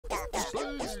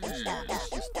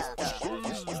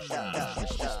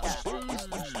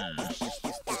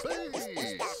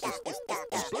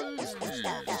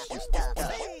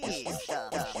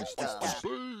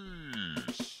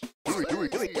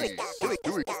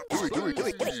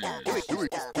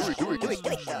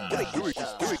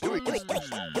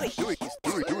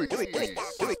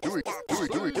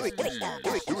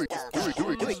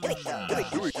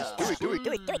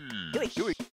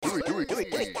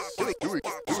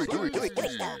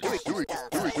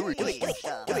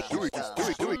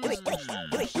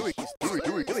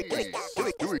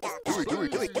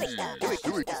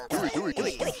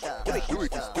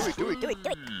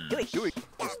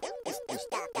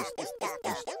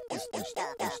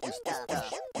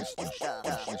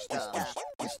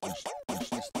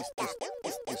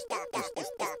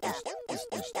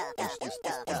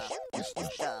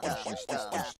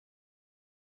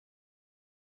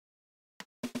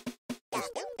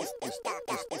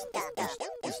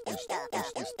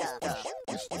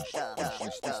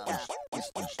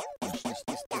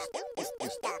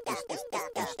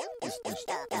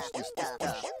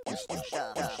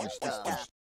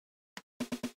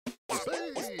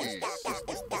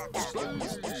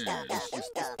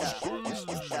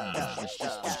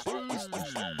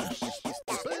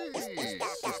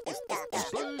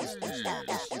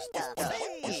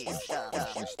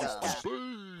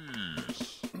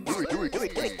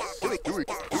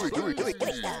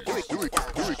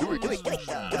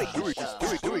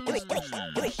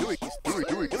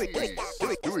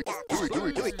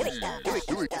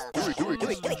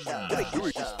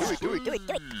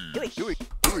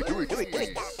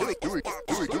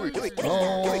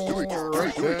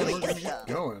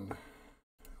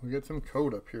Some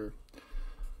code up here.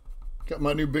 Got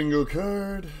my new bingo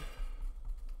card.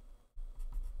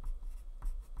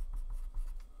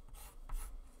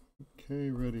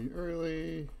 Okay, ready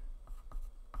early.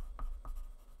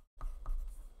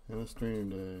 And a stream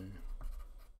day.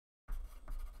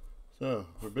 So,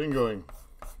 we're bingoing.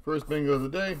 First bingo of the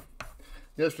day.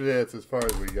 Yesterday, that's as far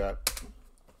as we got.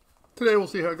 Today, we'll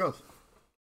see how it goes.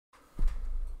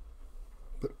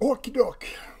 But okie doke.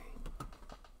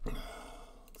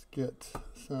 Get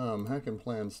some hack and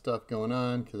plan stuff going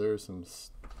on because there's some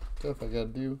stuff I gotta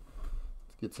do.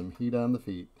 Let's get some heat on the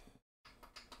feet.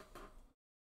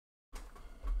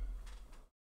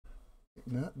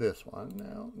 Not this one.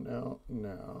 No.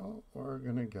 We're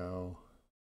gonna go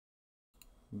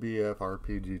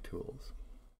BFRPG tools.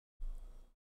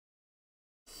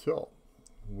 So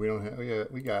we don't have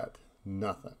we got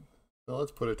nothing. So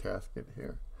let's put a task in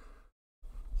here.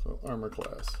 So armor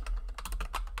class.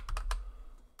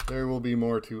 There will be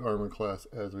more to armor class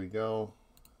as we go.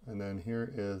 And then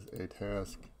here is a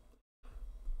task.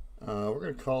 We're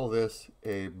going to call this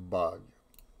a bug,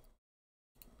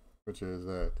 which is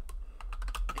that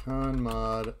con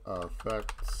mod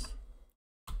affects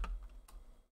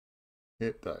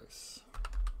hit dice.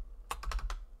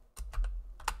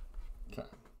 Okay.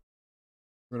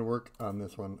 We're going to work on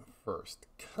this one first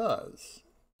because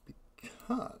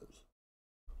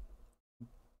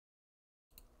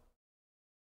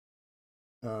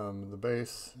the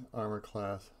base armor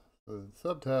class, so the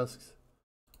subtasks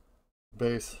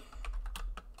base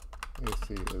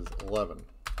AC is 11.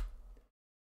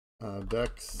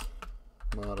 Dex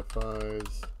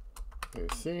modifies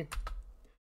AC.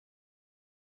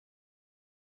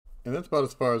 And that's about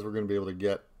as far as we're going to be able to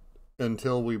get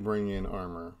until we bring in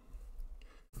armor.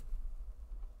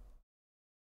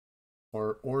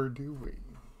 Or do we?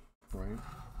 Right?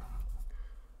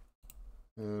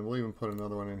 And we'll even put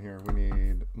another one in here. We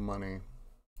need money.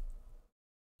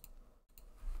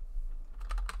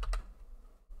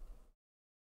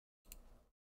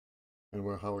 And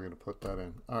how we're going to put that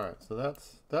in. All right, so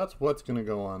that's what's going to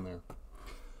go on there.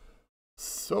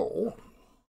 So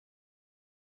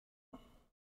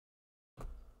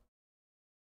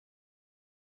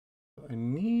I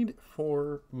need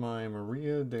for my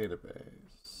Maria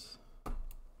database.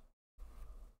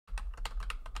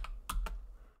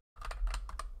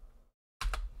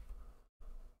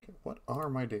 Okay, what are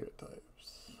my data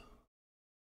types?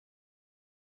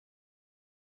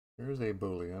 Here's a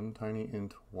Boolean, tiny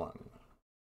int 1.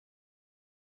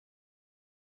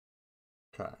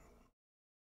 Okay,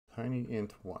 tiny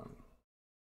int 1.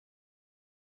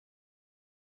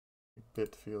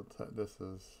 Bit field type, this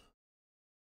is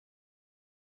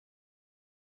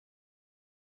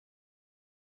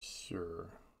sure.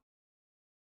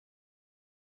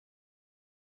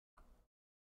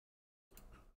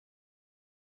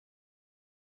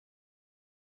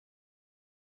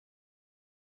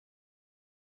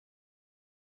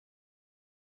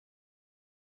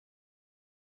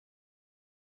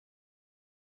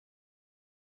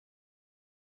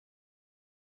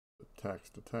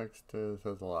 Text to text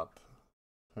has a lot.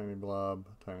 Tiny blob,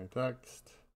 tiny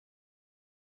text.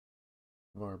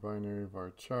 Var binary, var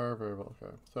char, variable.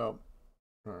 Okay, so,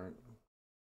 all right.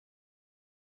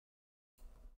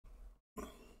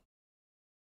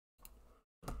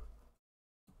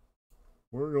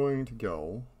 We're going to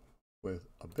go with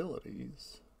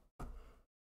abilities.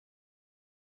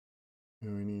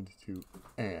 And we need to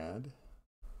add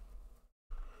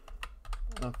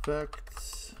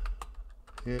effects,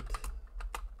 hit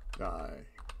die.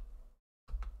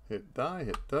 Hit die,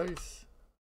 hit dice.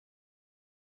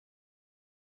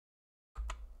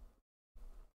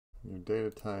 Your data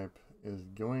type is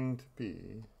going to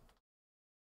be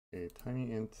a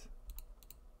tiny int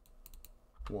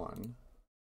 1,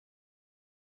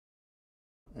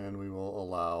 and we will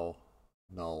allow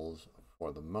nulls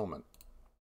for the moment.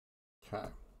 Okay.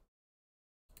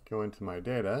 Go into my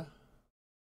data.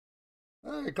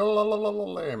 Hey,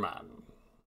 man.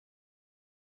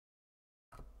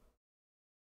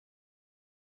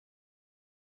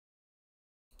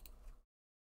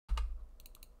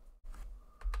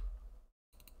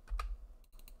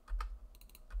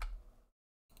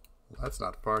 Well, that's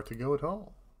not far to go at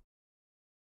all.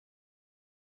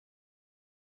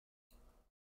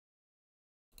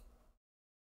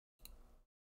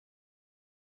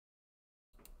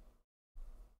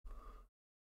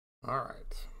 All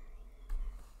right.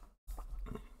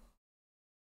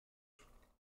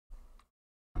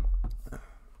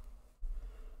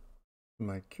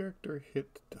 My character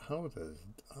hit. How's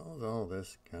all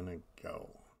this gonna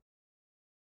go?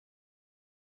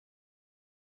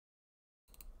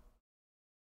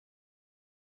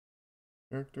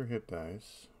 Character hit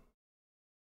dice.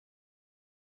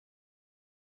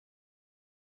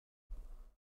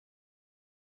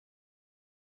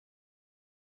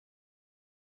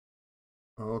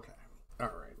 Okay. All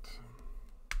right.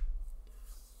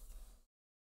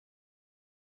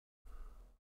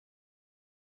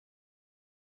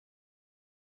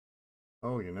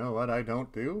 Oh, you know what I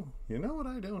don't do? You know what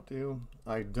I don't do?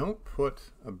 I don't put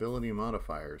ability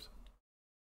modifiers.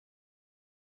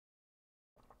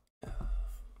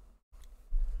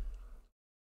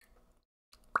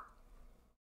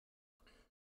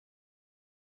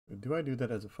 Do I do that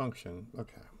as a function?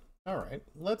 Okay. All right.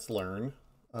 Let's learn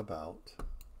about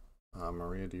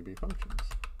MariaDB functions.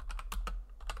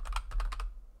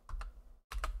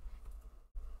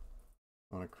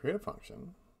 I want to create a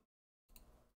function.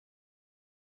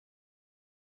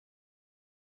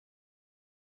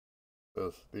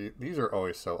 These are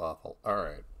always so awful. All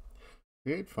right.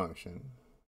 Create function.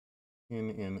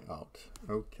 In, out.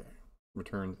 Okay.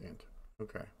 Returns int.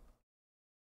 Okay.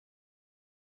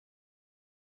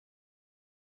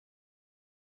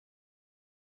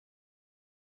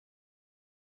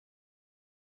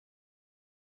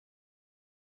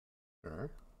 Sure.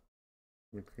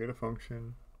 We create a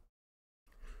function.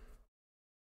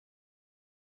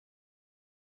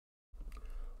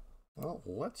 Well,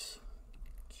 let's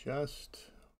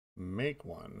just make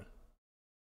one.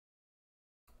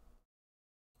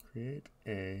 Create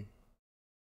a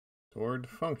stored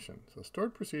function. So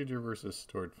stored procedure versus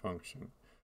stored function.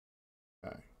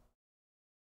 Okay.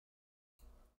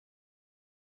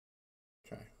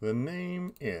 Okay. The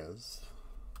name is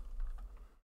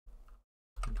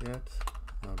get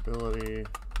ability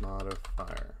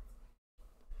modifier.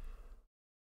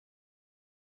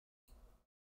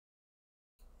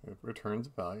 It returns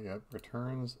value. Yep,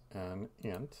 returns an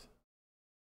int.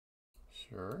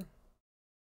 Sure.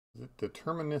 Is it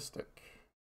deterministic?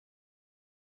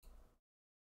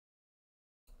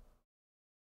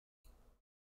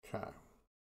 Okay.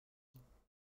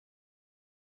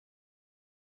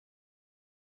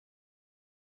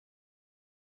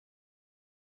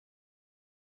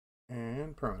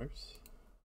 And parameters.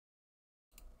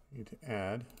 Need to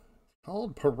add. It's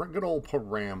called good old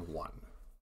param1.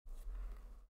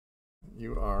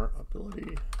 You are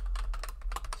ability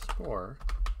score.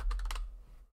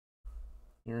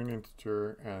 You're an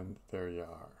integer, and there you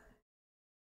are.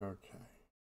 Okay.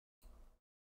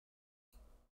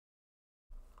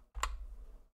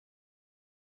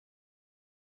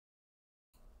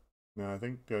 Now I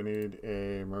think I need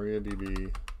a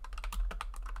MariaDB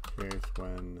case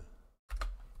when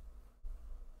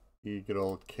the good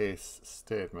old case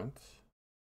statement.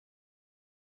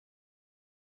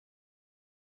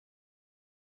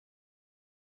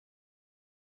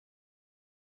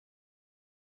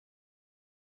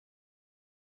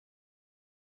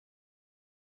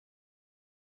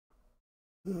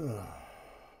 So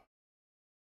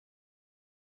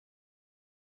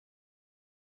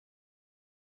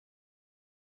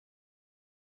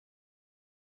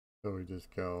we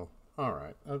just go, all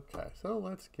right, okay, so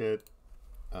let's get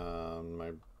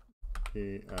my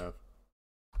PF.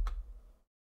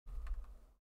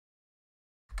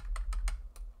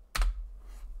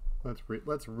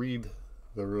 Let's read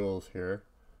the rules here.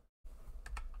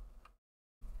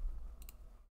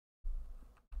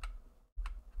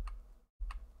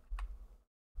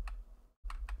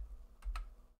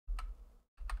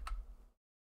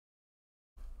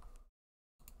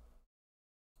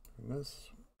 And this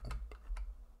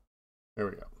There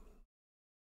we go.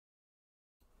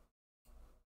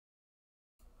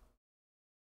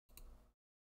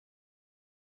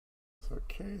 So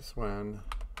case when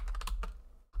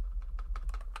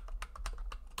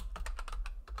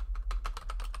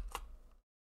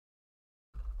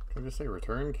can I just say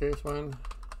return case when?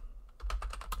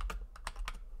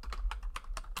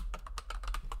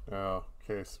 Oh,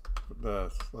 case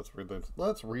this. Let's read this.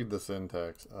 Let's read the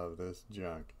syntax of this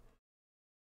junk.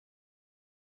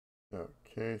 So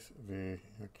case v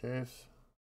case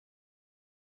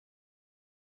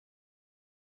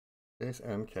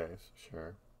and case,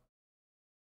 sure.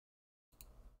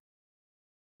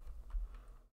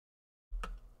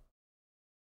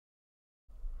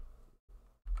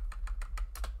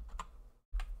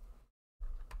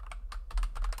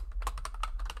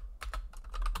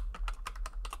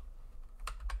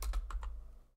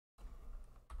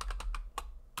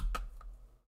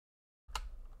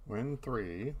 When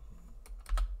 3,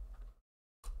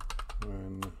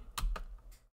 when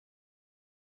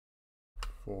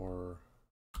 4,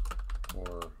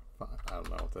 or 5. I don't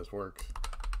know if this works.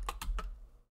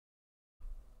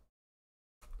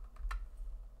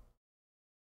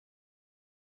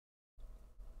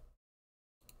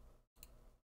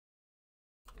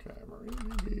 Okay,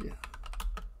 MariaDB.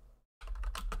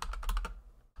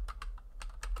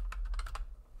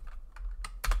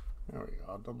 There we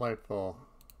go. Delightful.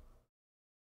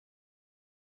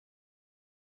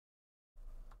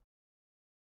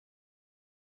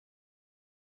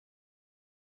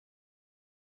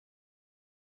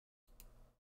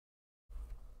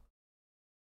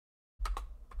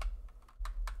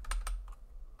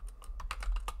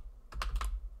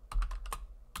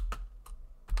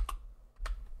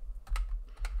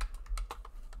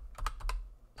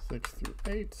 Six through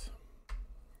 8.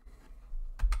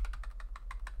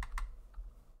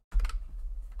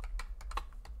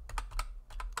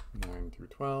 9 through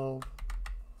 12.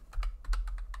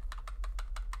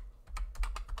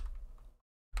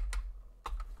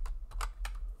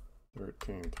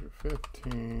 13 through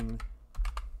 15.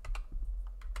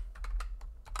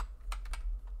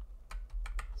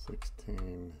 16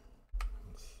 and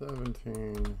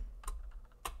 17.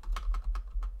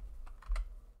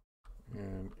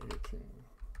 And 18.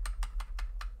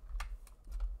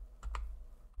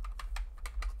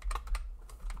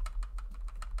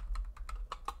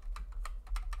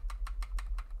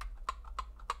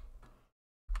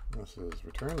 This is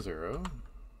return 0.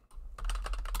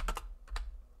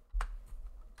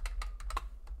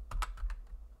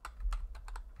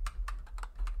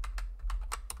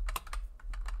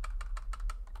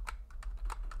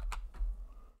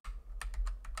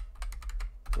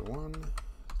 It's a 1,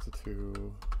 it's a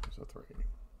 2, it's a 3.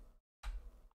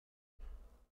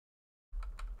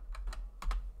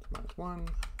 It's minus 1,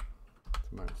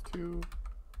 it's minus 2,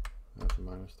 that's a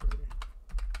minus 3.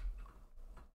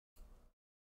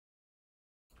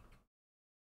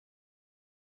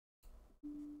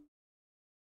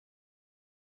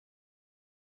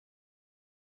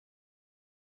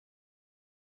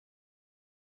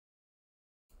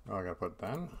 Oh, I gotta put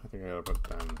then? I think I gotta put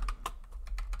then.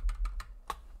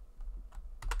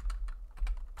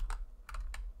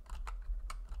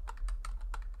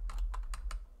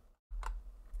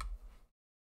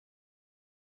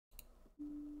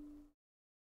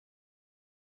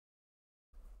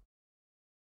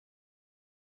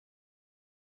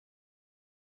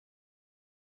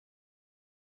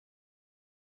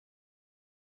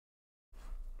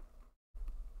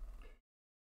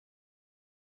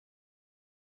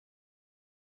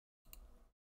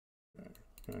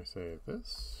 Can I say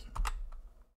this?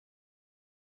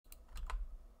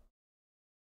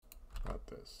 About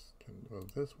this. Will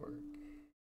this work?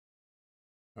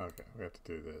 Okay, we have to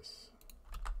do this.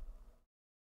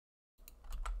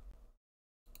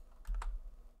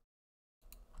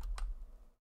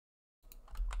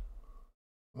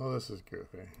 Well, this is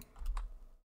goofy.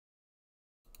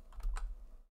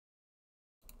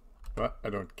 But I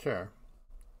don't care.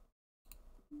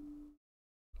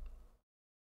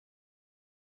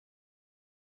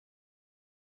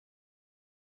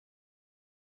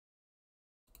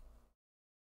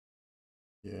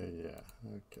 Yeah.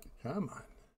 Okay, come on.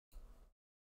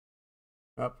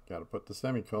 Up, gotta put the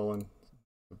semicolon.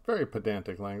 It's a very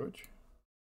pedantic language.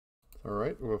 It's all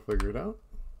right, we'll figure it out.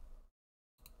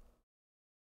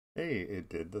 Hey, it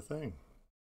did the thing.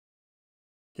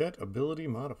 Get ability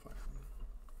modifier.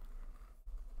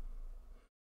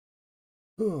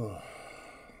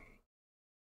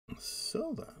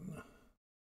 So then.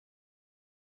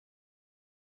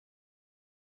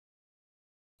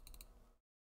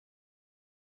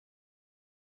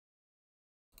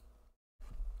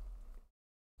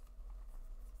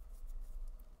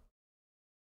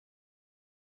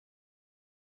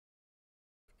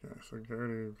 Okay,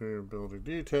 so ability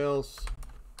details.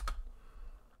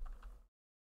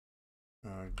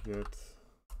 Get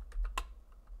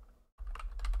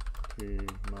T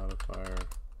modifier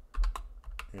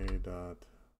a dot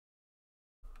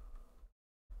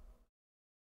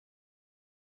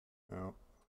out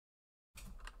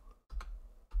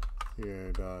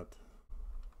CA dot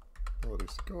ability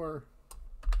score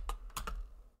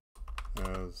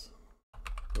as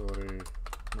ability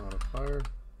modifier.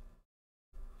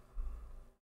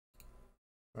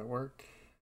 That work?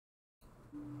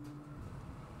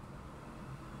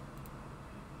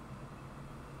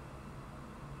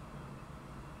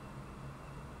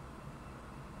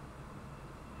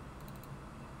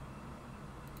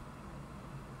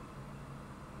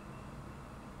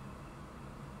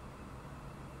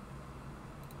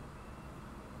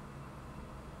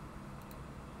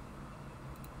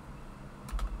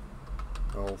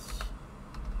 Else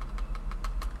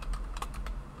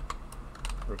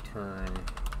return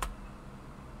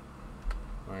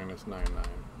 -99.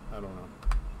 I don't know.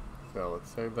 So let's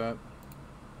save that.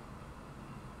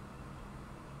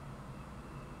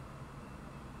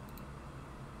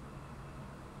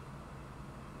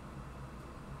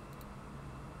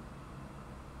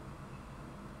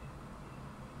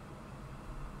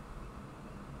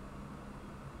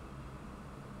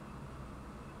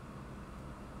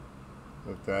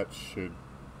 If that should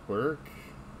work.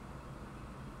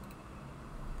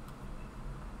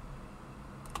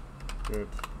 Get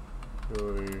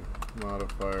ability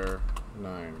modifier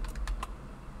 9.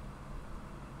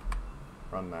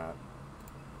 Run that.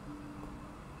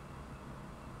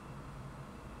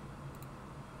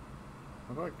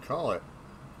 What do I call it?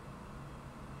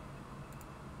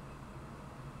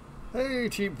 Hey,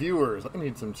 cheap viewers. I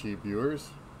need some cheap viewers.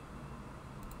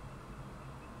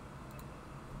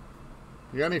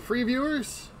 You got any free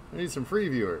viewers? I need some free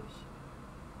viewers.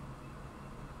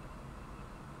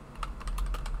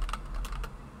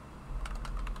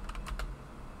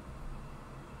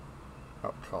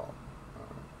 Oh, call.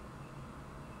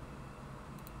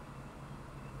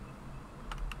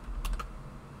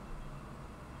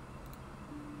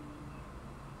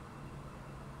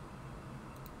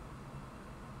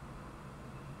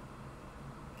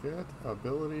 Get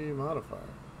ability modifier.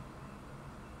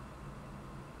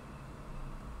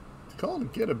 It's called a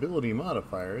get ability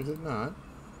modifier, is it not?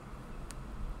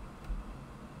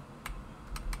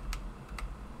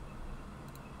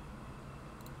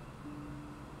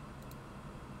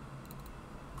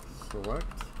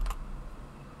 Select.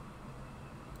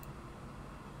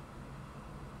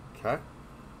 Okay.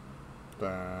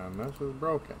 Then this is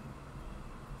broken.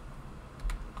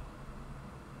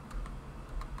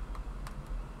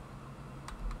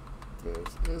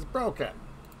 This is broken.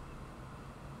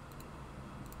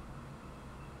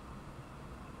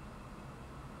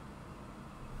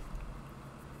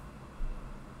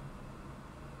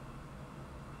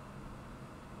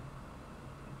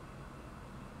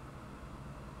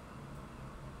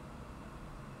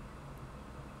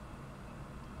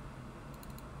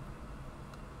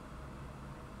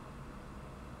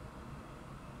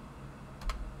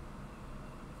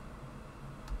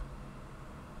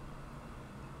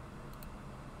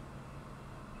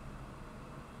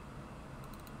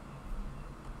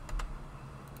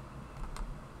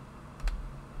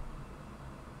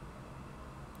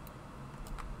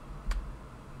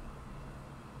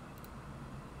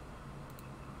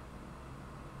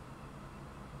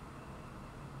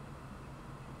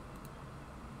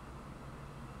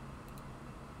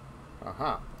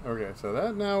 Aha. Okay, so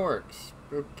that now works.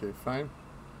 Okay, fine.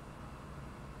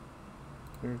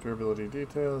 Character ability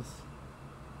details.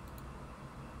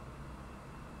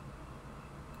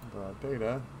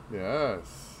 Data.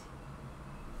 Yes.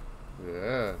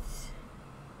 Yes.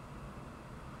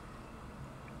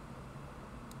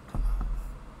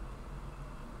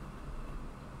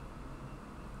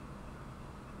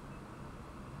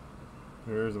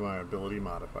 Here's my ability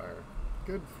modifier.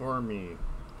 Good for me.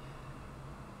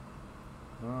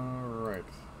 Alright.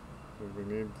 So we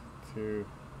need to...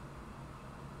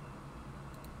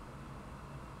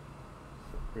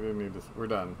 We didn't need this. We're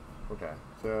done. Okay.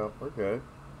 So, we're good.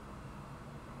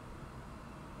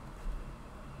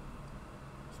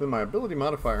 So my ability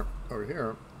modifier over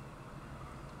here...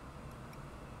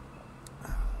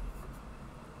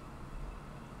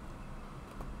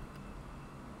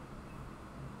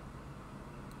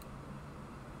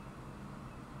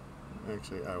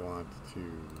 Actually, I want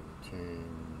to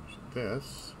change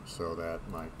this so that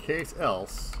my case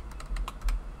else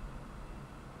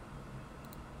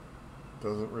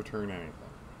doesn't return anything.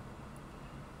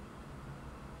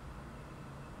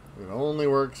 It only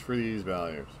works for these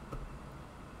values.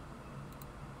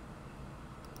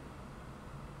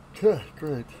 Okay,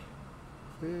 great.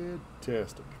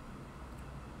 Fantastic.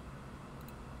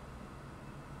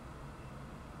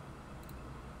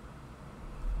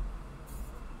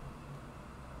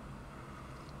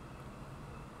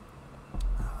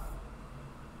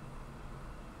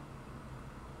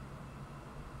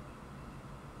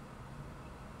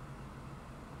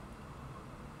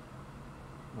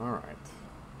 All right.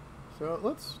 So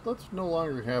let's no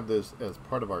longer have this as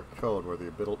part of our code where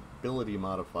the ability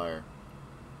modifier.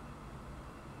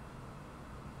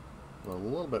 A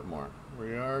little bit more.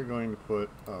 We are going to put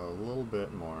a little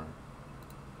bit more,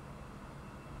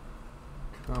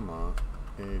 comma,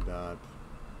 a dot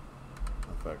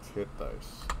affects hit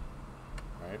dice,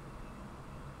 right?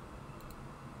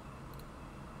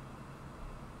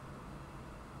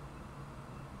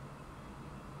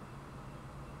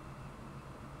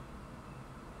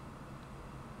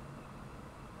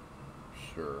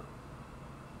 Sure.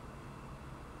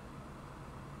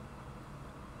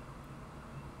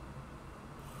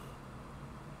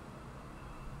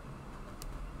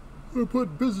 We're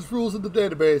putting business rules in the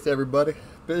database, everybody.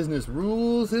 Business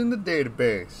rules in the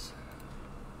database.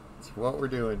 That's what we're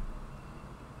doing.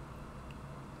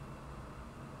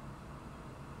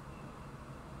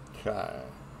 Okay.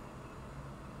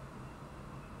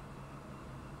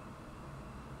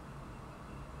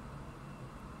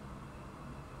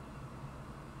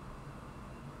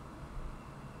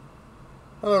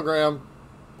 Hello, Graham.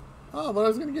 Oh, but I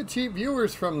was going to get cheap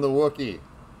viewers from the Wookiee.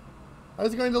 I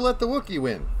was going to let the Wookiee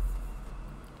win.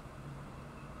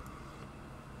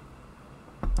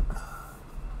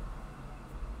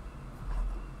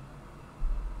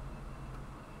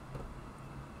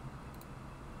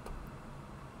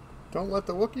 Don't let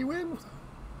the Wookiee win?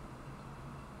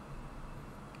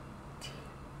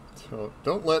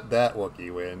 Don't let that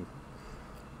Wookiee win.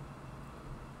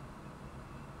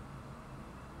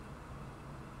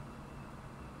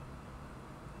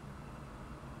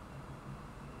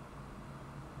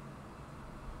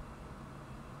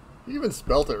 You even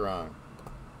spelt it wrong.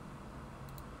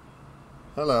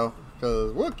 Hello,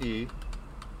 because Wookiee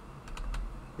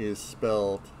is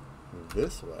spelled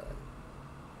this way.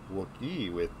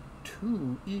 Wookiee with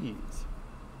 2 E's.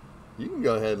 You can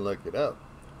go ahead and look it up.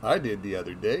 I did the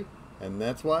other day, and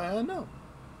that's why I know.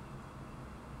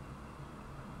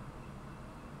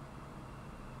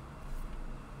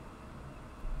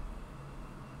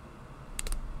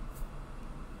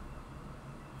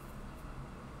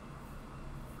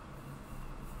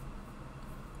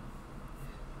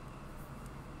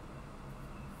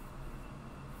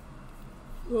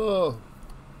 Oh.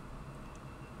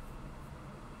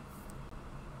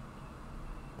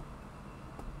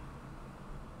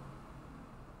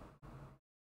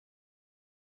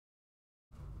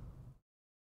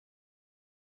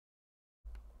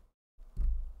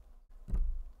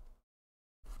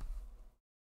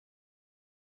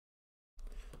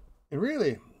 And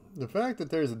really, the fact that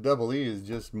there's a double E is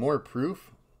just more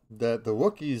proof that the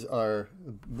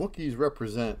Wookiees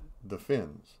represent the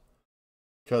Finns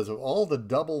because of all the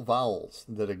double vowels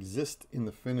that exist in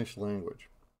the Finnish language.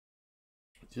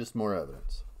 Just more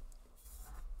evidence.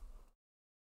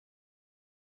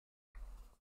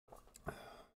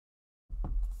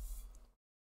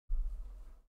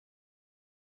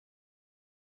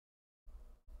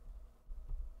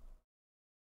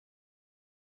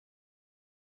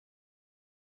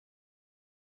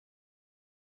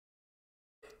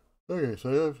 Okay, so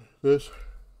I have this.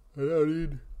 I now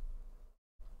need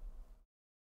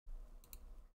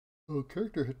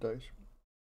character hit dice.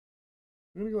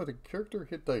 I'm gonna go with the character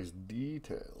hit dice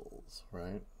details,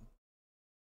 right?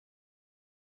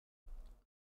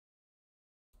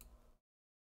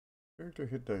 Character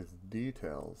hit dice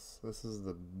details. This is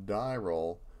the die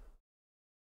roll.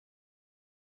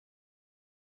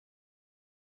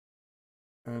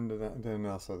 And then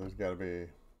also there's got to be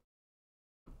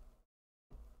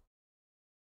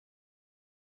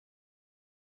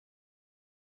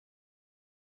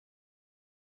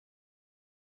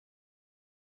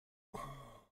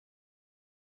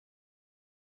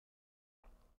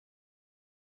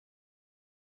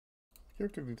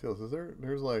character details.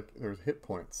 There's hit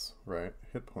points, right?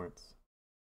 Hit points.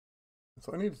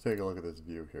 So I need to take a look at this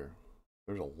view here.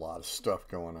 There's a lot of stuff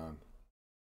going on.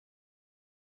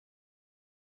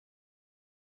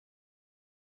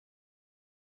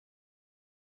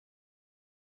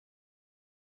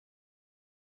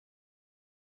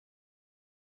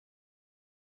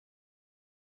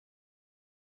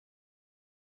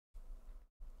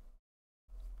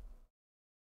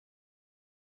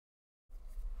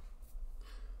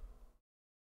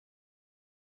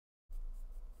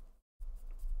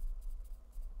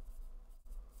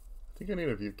 think I need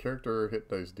a view character hit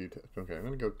dice detail. Okay, I'm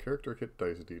going to go character hit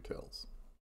dice details.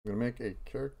 I'm going to make a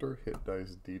character hit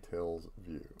dice details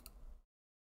view.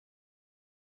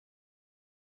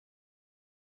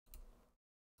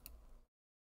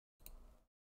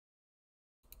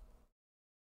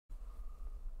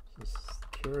 This is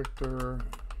character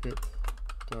hit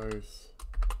dice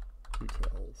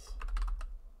details.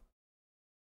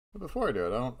 But before I do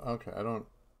it, I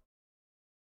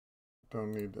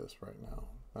don't need this right now.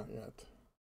 Not yet.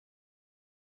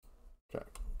 Okay,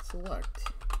 select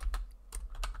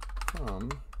from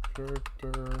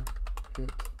character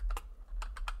hit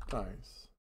dice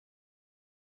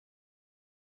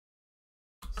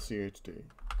CHD.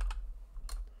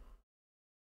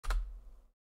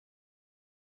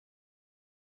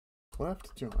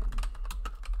 Left join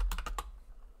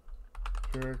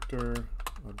character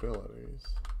abilities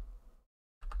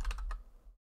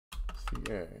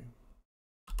CA.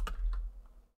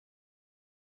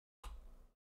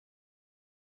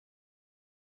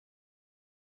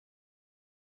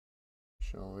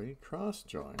 Shall we cross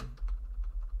join?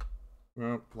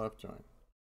 Nope, left join.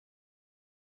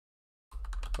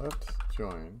 Left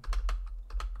join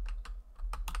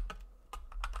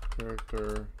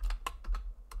character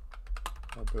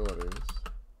abilities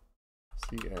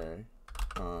CA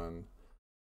on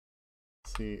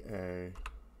CA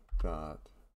dot,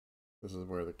 this is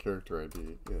where the character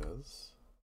ID is,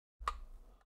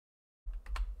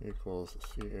 equals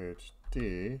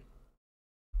CHD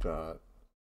dot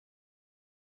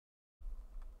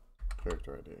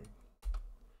character ID.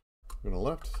 I'm going to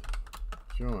left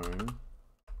join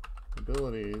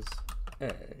abilities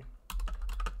A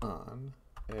on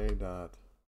A dot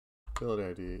ability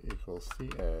ID equals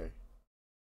CA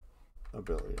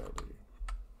ability ID.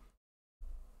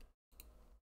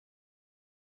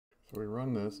 So we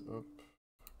run this. Oh,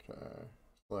 okay.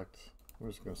 Select. I'm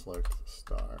just going to select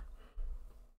star.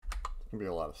 It's going to be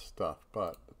a lot of stuff,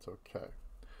 but it's okay.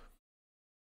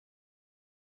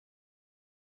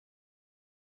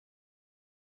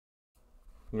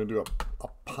 I'm going to do a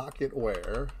pocket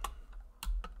where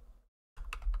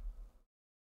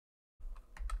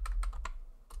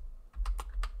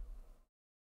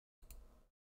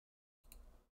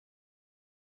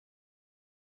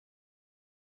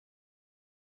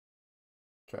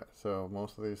okay, so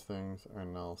most of these things are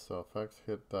null. So effects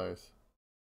hit dice.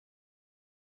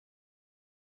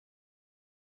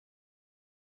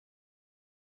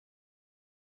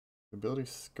 Ability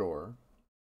score.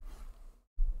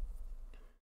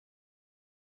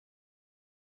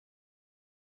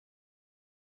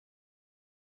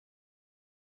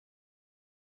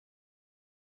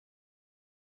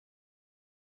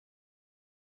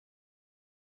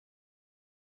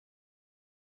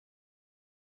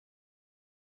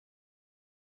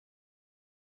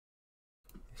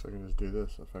 So I can just do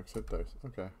this, effects hit dice.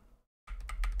 Okay.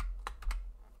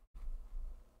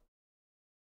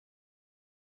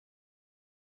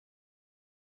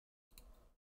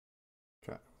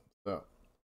 Okay, so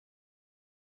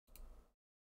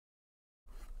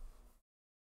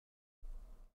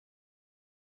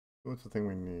what's the thing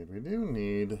we need? We do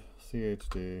need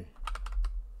CHD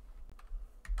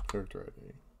character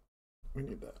ID. We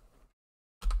need that.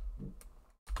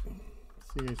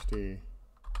 CHD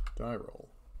die roll.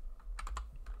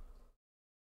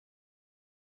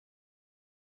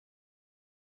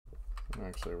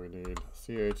 Actually, we need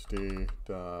CHD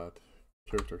dot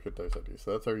character hit dice ID.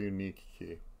 So that's our unique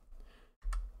key.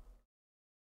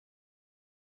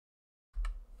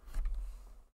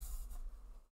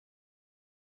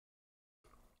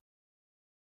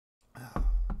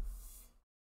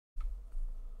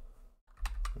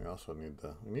 We also need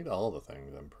we need all the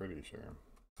things, I'm pretty sure.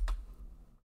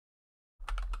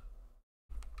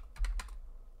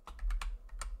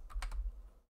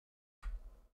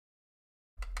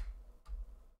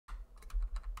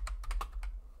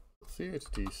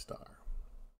 CHD star.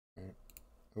 Right?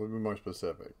 It would be more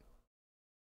specific.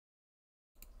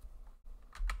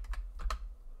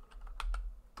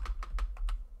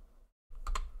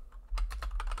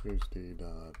 CHD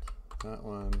dot that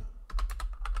one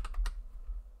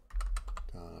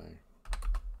die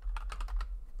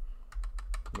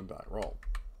and die roll.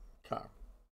 Okay.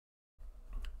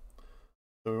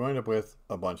 So we wind up with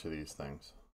a bunch of these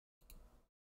things.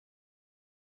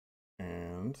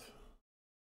 And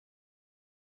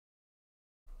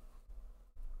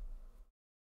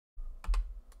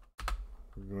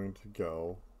we're going to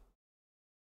go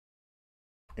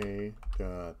A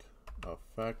dot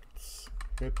effects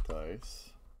hit dice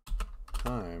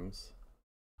times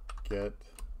get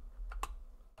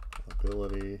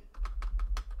ability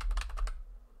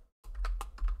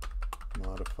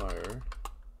modifier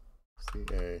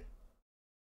CA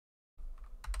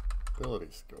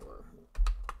ability score.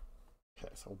 Okay,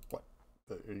 so what?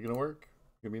 Are you gonna work?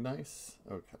 Gonna be nice?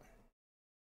 Okay.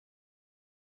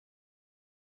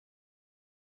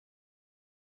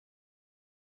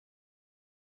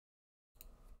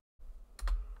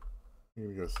 Here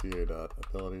we go, CA dot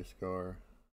ability score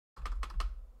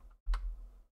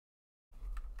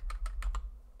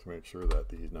to make sure that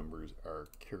these numbers are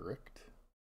correct.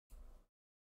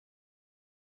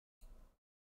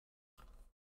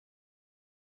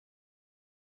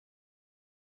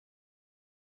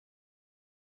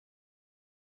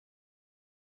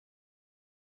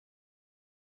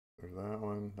 There's that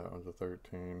one. That one's a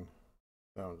 13.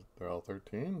 That one's, they're all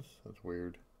 13s? That's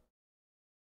weird.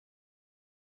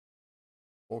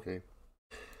 Okay.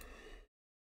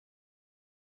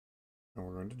 And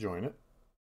we're going to join it.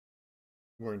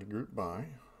 We're going to group by.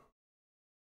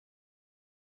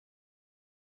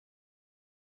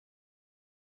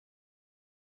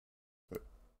 The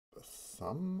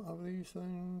sum of these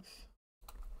things.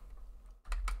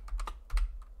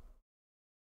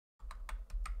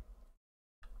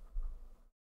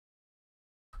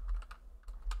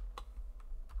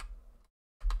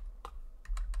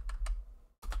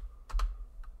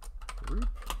 Group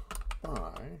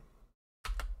by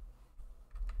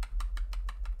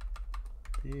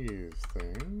these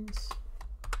things.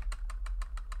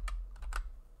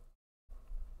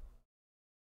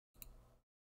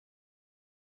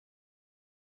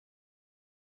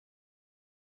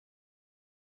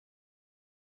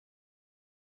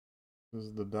 This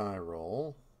is the die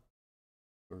roll.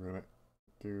 We're going to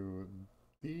do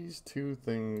these two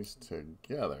things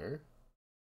together.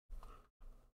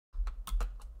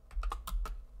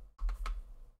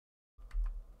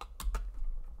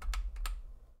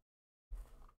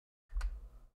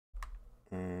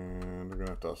 And we're going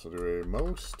to have to also do a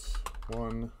most,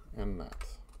 one, and that.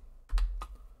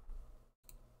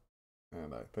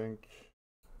 And I think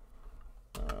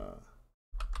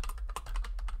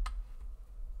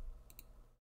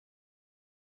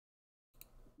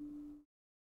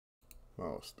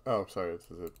most. Oh, sorry,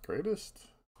 this is it greatest.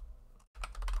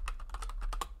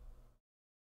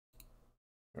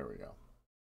 There we go.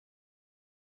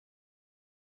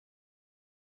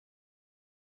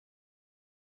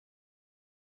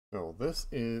 So this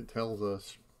tells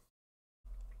us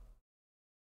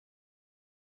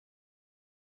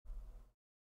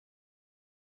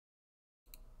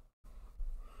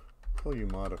pull you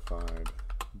modified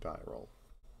die roll.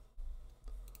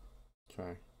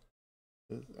 Okay.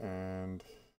 And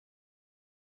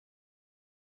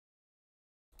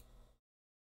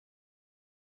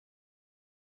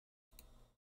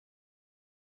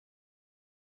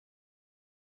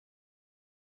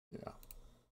yeah.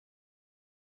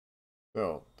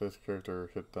 So this character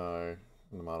hit die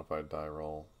and the modified die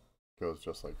roll goes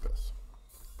just like this.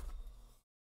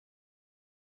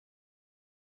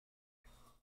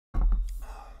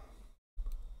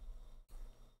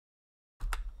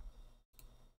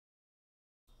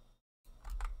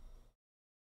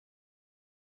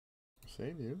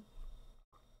 Save you.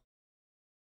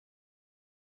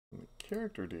 And the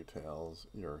character details,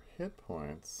 your hit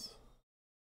points.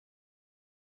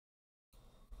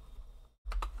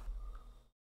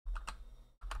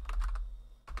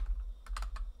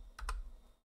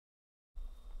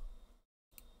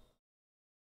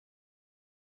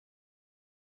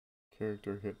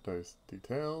 Character hit dice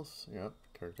details. Yep,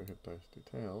 character hit dice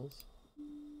details.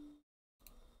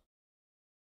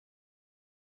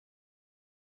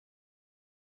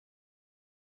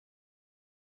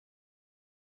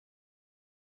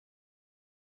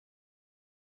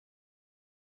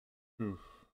 Oof.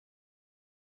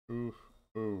 Oof.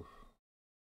 Oof.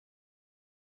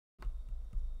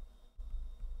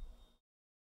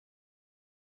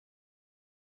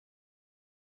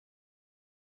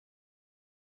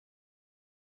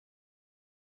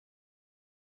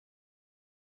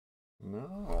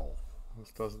 No,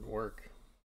 this doesn't work.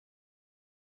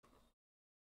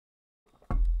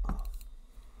 Ugh.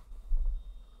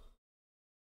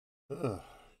 Yuck.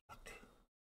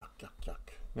 Yuck, yuck, yuck.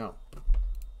 No.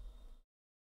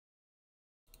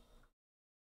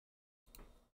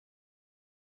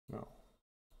 No.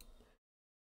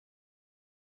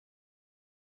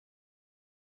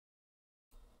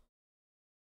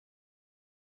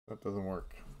 That doesn't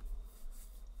work.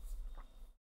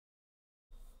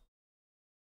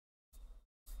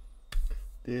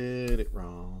 Did it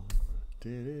wrong.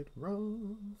 Did it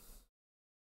wrong.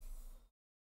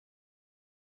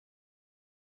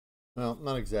 Well,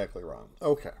 not exactly wrong.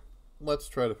 Okay. Let's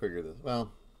try to figure this.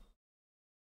 Well,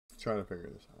 let's try to figure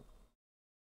this out.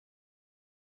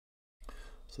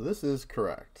 So this is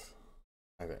correct,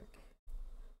 I think.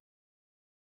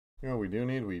 You know, we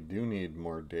do need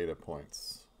more data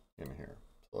points in here.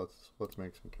 So let's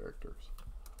make some characters.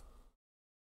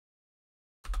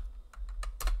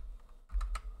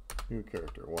 New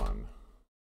character 1.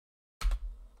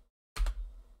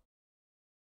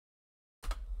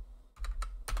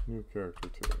 New character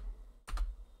 2.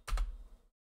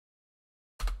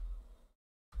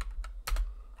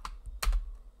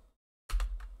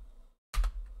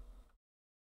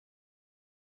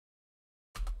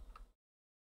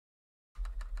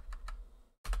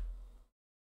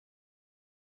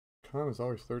 Con is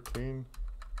always 13.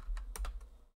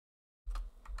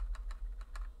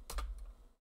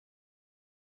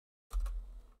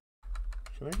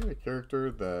 Can I get a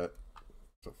character that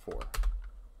is a 4?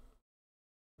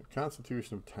 A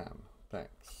constitution of 10.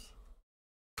 Thanks.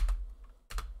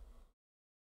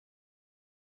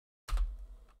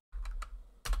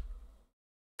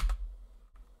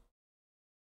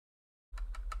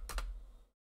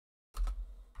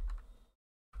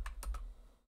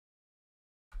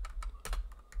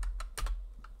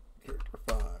 Character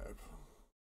 5.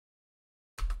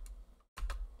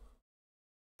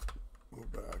 Go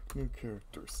back. New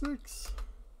character 6.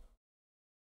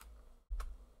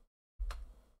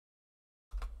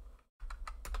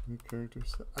 New character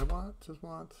 7. Just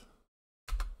want.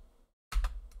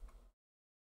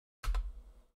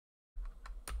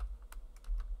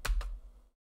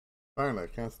 Finally,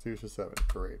 Constitution 7.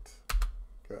 Great.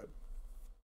 Good.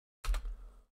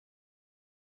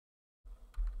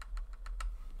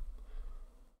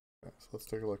 Okay, so let's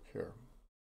take a look here.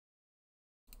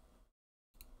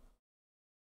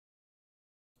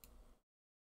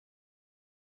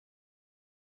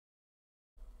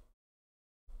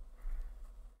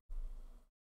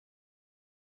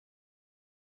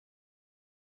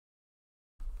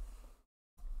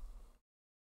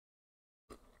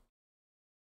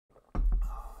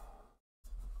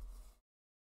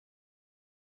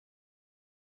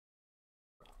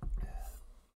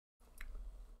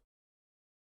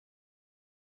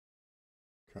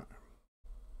 Okay.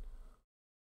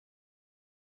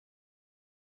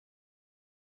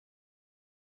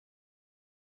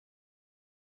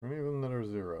 Any of them that are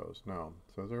zeros? No.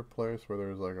 So is there a place where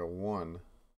there's like a 1?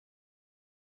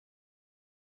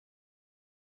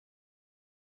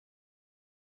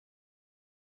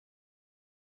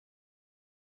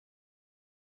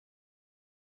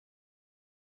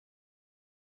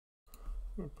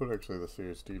 I'm going to put actually the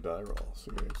CHD die roll.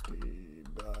 CHD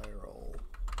die roll.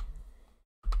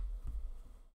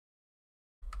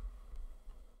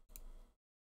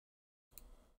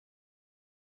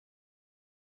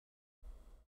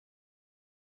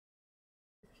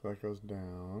 So that goes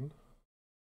down.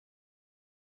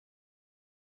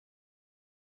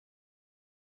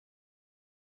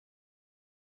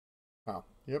 Oh,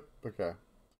 yep, okay.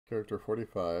 Character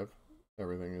 45,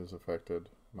 everything is affected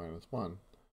 -1.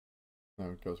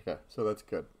 Now it goes, okay, so that's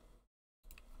good.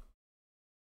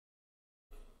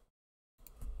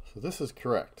 So this is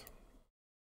correct.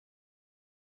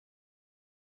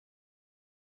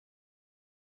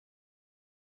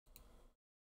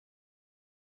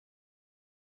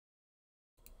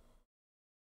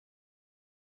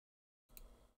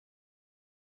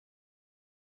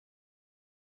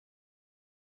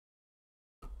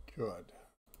 Good.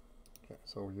 Okay,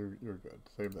 so you're good.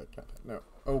 Save that content. No.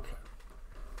 Okay.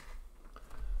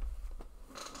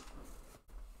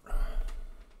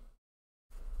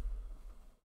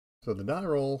 So the die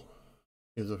roll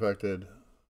is affected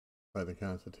by the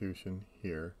Constitution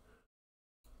here.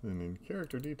 And in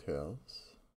character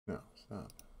details, no,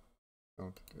 stop.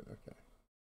 Don't do it. Okay.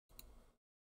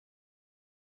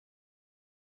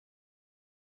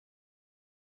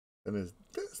 And is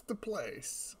this the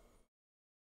place?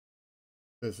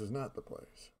 This is not the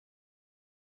place.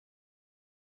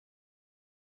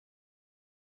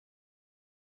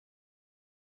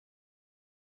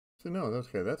 So no, that's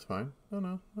okay. That's fine.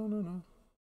 No.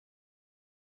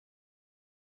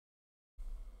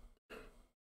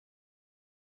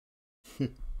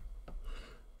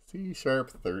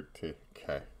 C#13.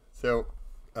 Okay. So,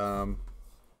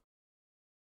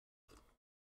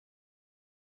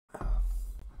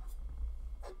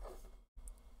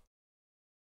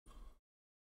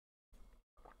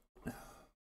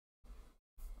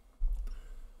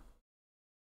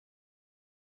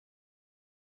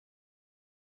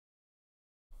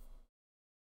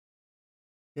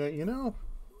 yeah, you know.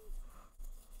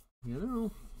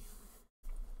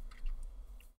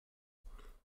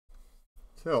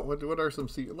 So what are some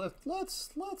C? Let's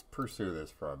pursue this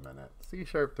for a minute.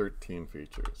 C#13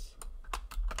 features.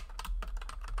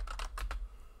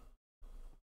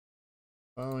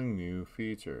 Following new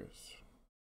features.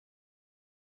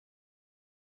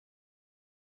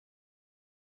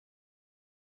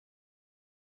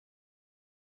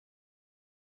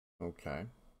 Okay.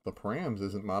 The params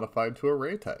isn't modified to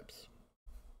array types.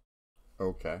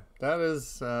 Okay. That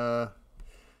is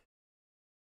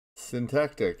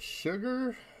syntactic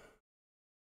sugar.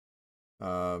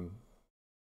 But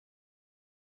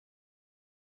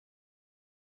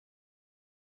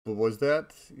was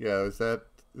that, yeah, was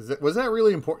that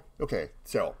really important? Okay,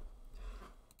 so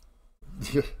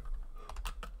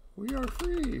we are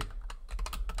free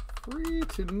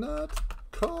to not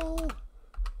call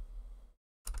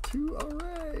to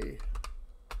array.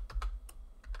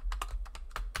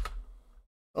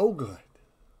 Oh, good.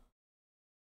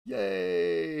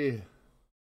 Yay.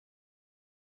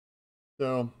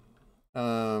 So,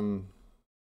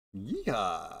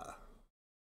 yeah.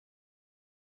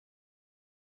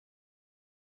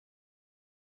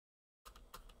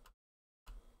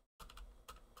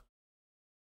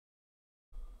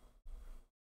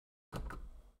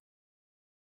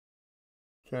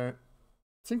 Okay.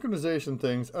 Synchronization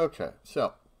things. Okay,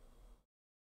 so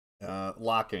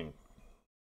locking.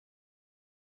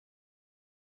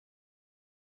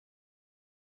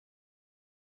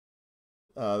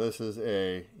 This is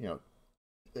a, you know,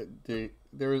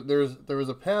 there was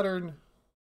a pattern.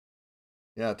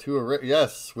 Yeah, to array.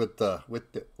 Yes, with the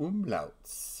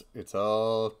umlauts. It's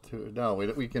all to no.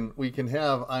 We can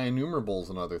have IEnumerables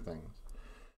and other things.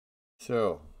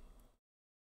 So,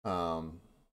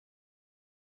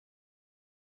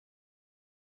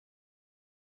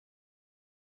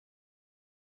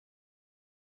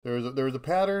 there was a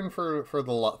pattern for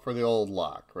the old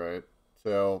lock, right?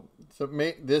 So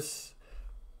make this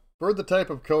for the type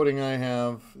of coding I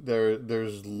have.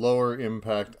 There's lower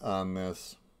impact on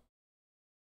this,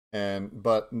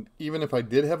 but even if I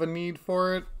did have a need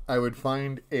for it, I would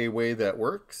find a way that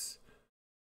works.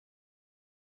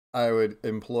 I would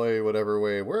employ whatever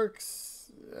way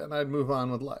works, and I'd move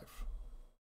on with life.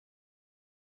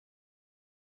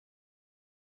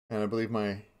 And I believe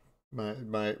my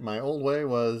old way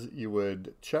was you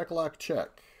would check lock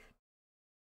check.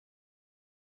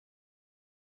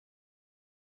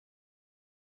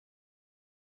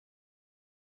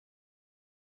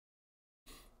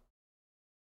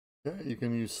 Yeah, you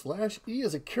can use /E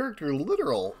as a character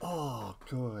literal. Oh,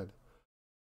 good.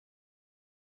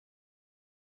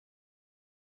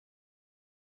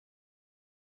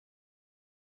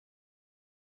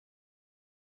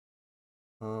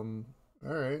 All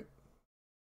right.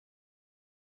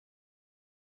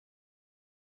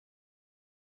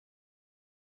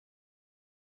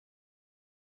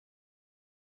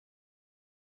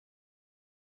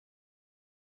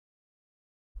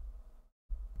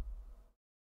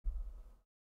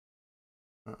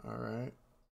 All right.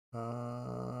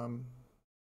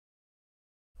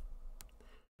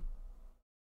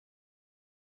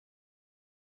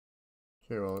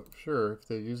 Okay, well, sure. If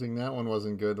they're using that one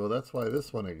wasn't good, well, that's why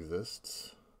this one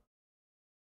exists.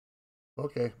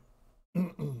 Okay.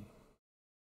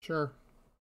 Sure.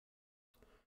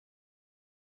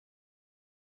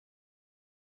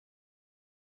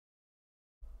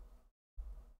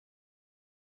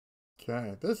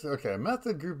 Okay,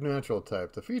 method group natural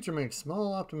type. The feature makes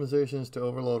small optimizations to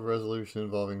overload resolution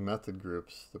involving method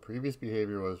groups. The previous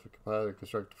behavior was for compiler to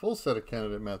construct a full set of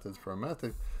candidate methods for a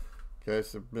method. Okay,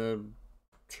 so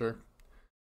sure.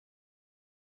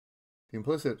 The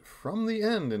implicit from the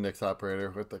end index operator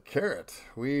with the caret.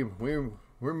 We're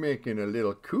making a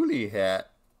little coolie hat.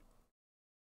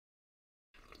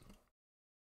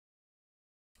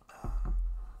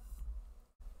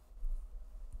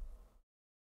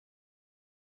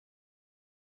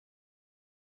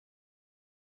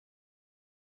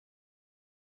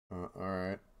 All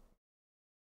right.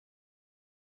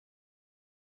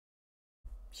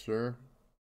 Sure.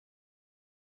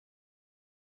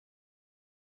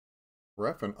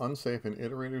 Ref and unsafe in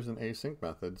iterators and async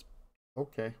methods.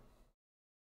 Okay.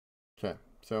 Okay,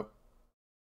 so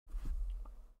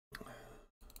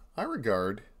I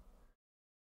regard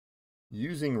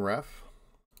using ref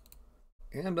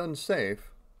and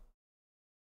unsafe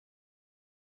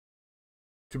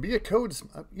to be a code.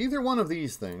 Either one of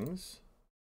these things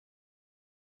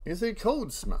is a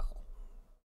code smell.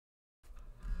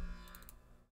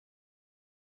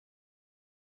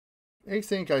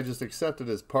 Async I just accepted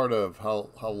as part of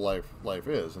how life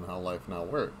is and how life now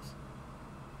works.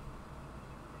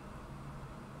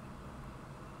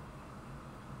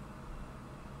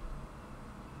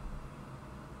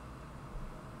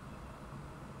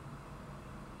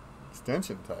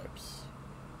 Extension types.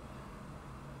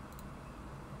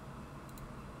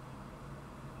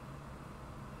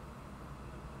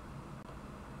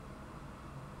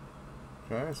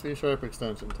 Okay, C#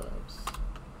 extension types.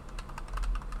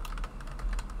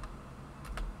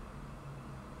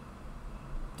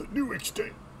 The new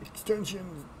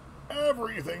extension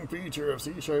everything feature of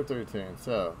C#13.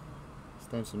 So,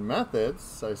 extension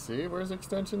methods, I see. Where's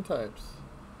extension types?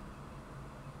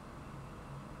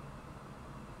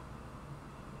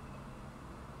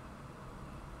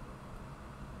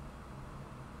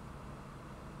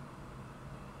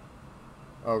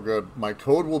 Oh, good. My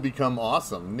code will become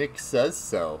awesome. Nick says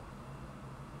so.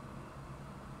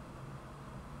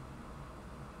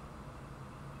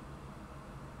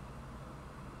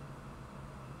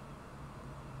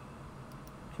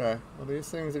 Okay. Well, these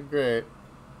things are great.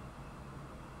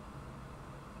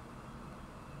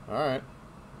 Alright.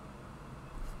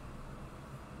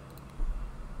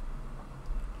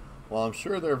 Well, I'm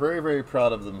sure they're very, very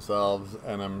proud of themselves,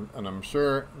 and I'm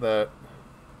sure that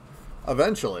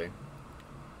eventually,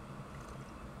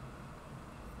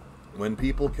 when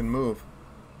people can move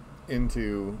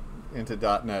into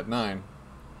 .NET 9,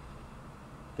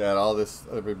 that all this,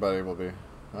 everybody will be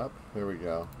up. Here we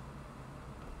go.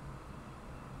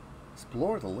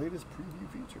 Explore the latest preview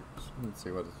features. Let's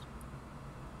see what is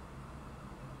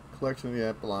collection of the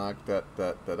app block. So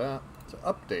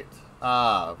update.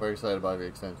 Ah, very excited about the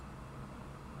extension.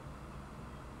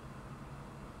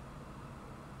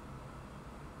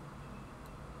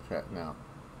 Okay, now,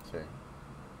 let's see.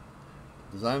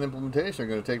 Design and implementation are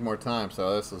going to take more time,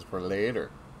 so this is for later.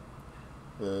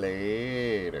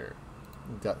 Later.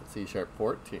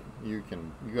 C#14. You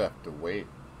have to wait.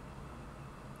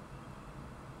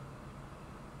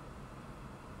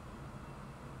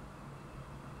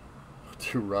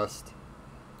 To Rust.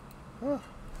 Ah.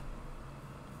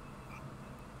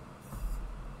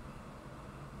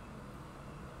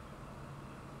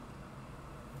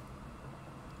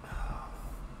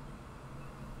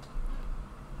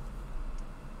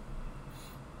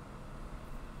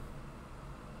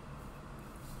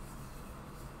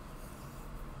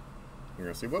 You're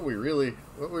gonna see what we really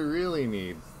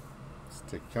need is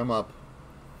to come up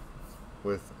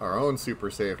with our own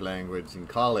super safe language and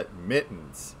call it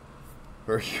mittens.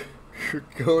 For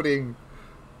coding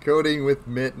with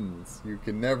mittens. You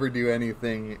can never do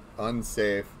anything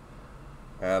unsafe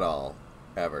at all,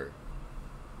 ever.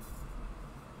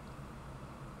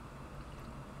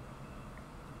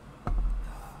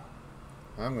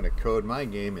 I'm gonna code my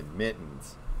game in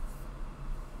mittens.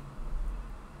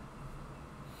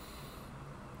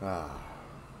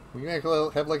 We can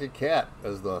have like a cat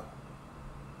as the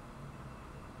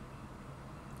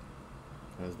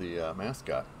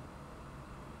mascot.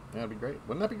 That'd be great.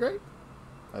 Wouldn't that be great?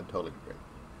 That'd totally be great.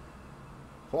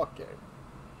 Okay.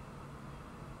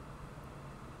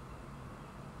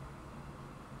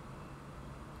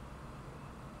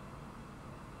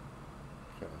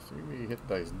 Okay, so we hit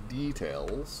those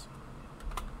details.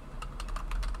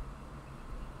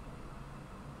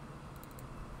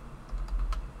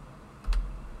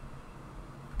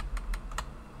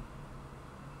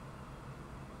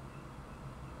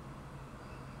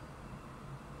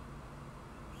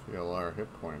 CLR hit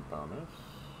point bonus.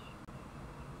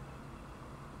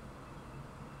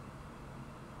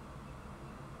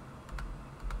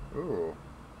 Ooh.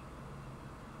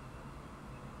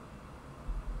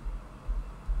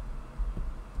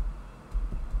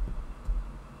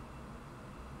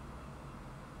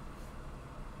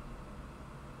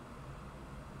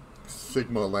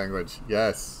 Sigma language.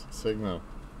 Yes, Sigma.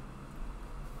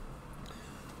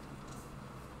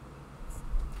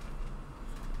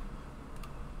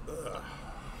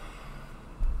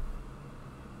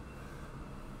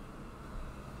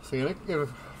 See,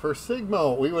 for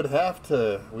Sigma, we would have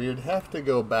to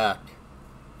go back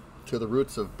to the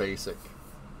roots of BASIC.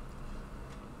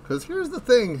 Because here's the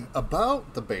thing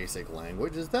about the BASIC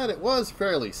language is that it was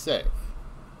fairly safe.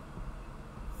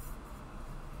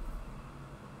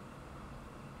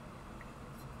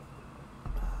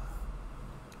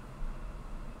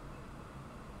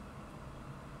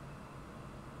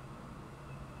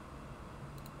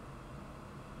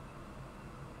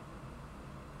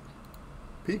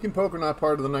 Peek and Poke are not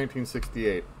part of the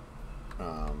 1968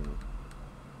 CHD.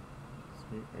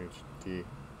 Okay,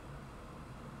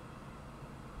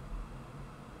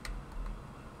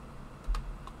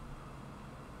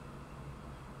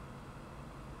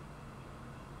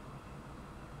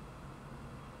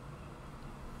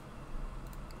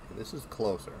 this is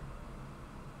closer.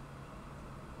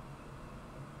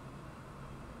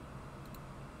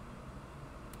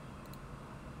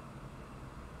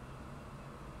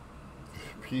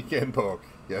 Peek and Poke.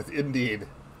 Yes, indeed.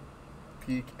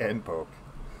 Peek and Poke.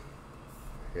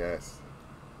 Yes.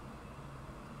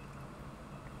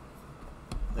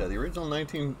 Yeah, the original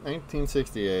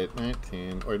 1968,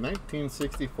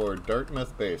 1964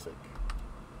 Dartmouth Basic.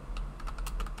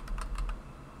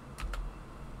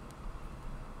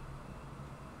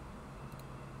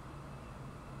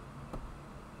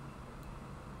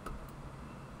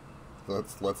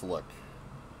 Let's look.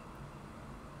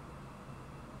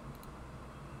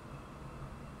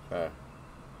 Okay.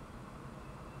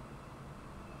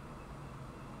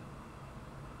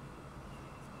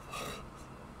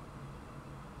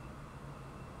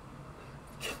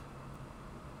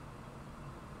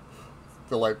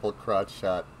 Delightful crotch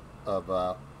shot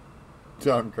of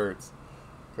John Kurtz.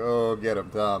 Go get him,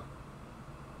 Tom.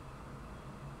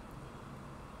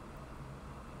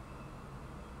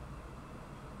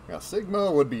 Now,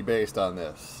 Sigma would be based on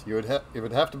this. It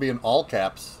would have to be in all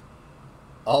caps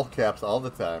all the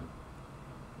time.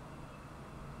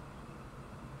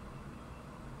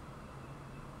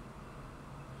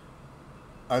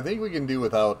 I think we can do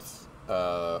without.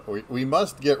 We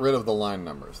must get rid of the line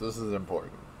numbers. This is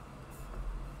important.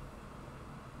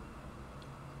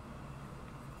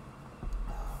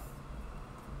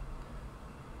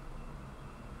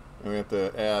 And we have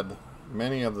to add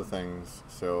many of the things.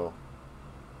 So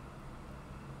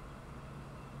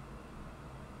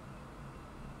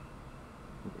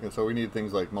we need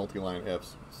things like multi-line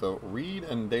ifs. So read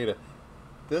and data.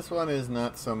 This one is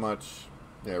not so much.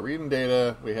 Yeah, read and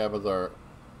data we have as our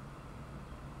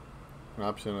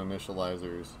option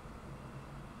initializers.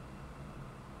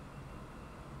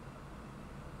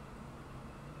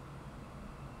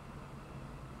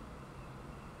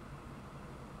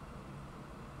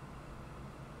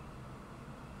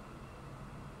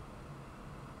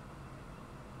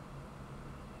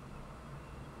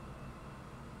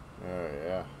 Oh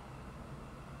yeah.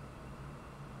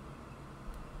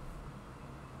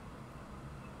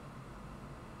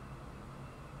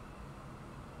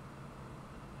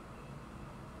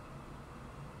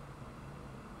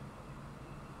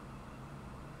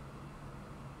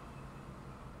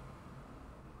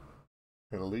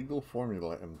 A legal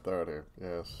formula in 30.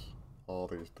 Yes. All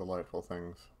these delightful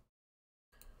things.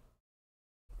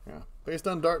 Yeah. Based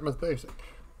on Dartmouth Basic.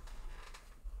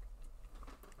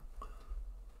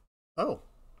 Oh.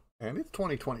 And it's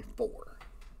 2024.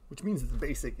 Which means the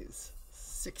Basic is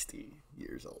 60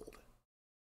 years old.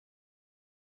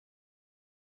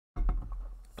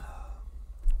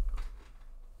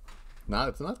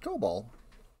 It's not COBOL,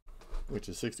 which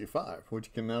is 65,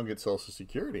 which can now get Social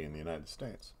Security in the United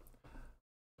States.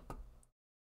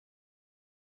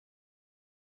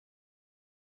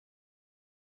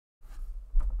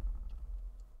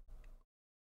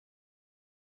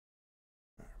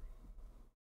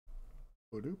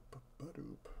 Ba-doop,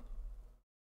 ba-doop.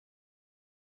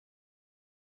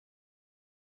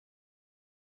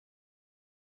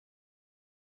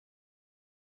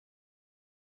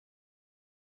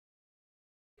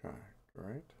 Okay,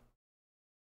 right.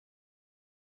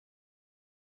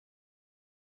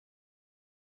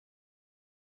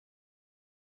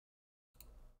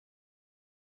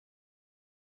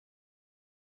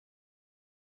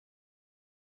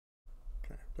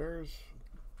 Okay, there's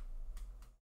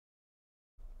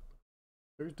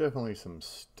definitely some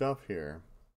stuff here.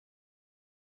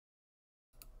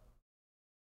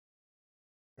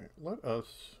 Okay, we're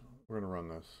going to run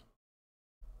this.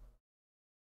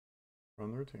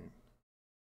 Run the routine.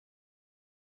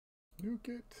 Nuke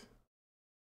it.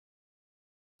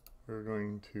 We're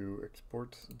going to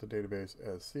export the database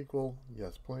as SQL.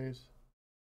 Yes, please.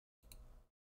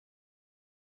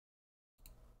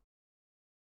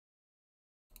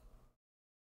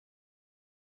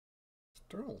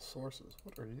 External sources.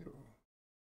 What are you?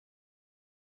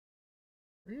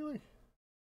 Really?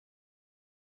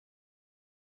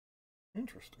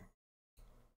 Interesting.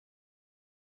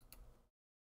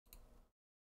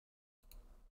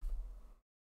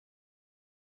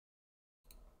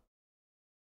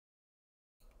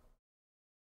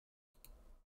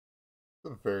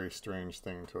 It's a very strange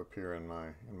thing to appear in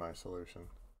my solution.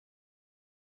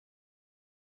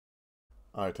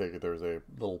 I take it there's a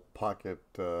little pocket.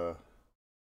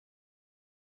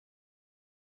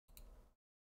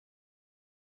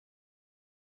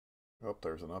 Oh,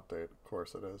 there's an update. Of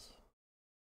course it is.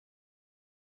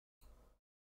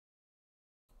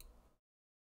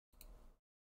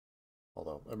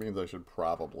 Although that means I should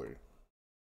probably.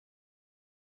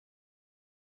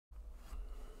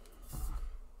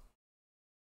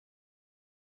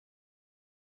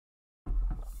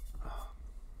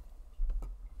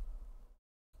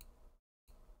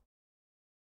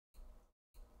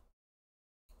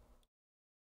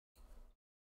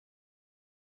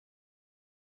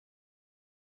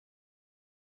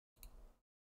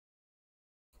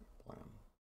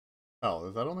 Oh,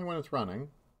 is that only when it's running?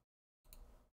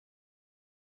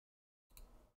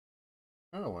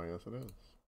 Oh, I guess it is.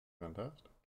 Fantastic.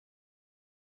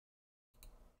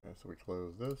 Okay, so we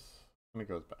close this, and it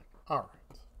goes back. All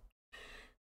right.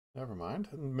 Never mind.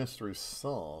 Mystery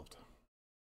solved.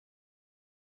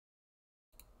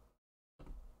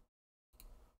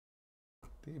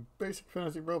 The basic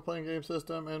fantasy role-playing game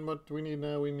system, and what do we need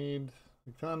now? We need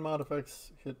the con mod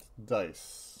effects hit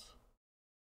dice.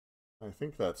 I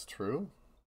think that's true.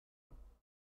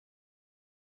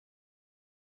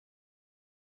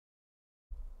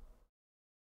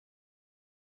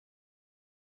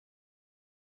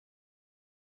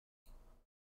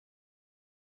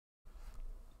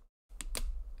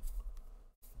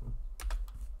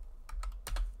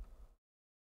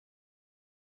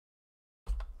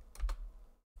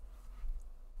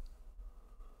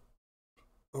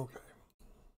 Okay.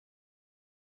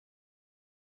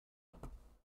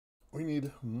 We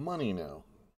need money now.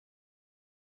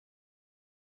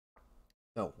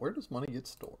 Now, where does money get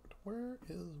stored? Where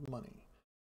is money?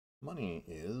 Money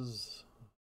is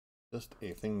just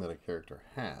a thing that a character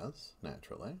has,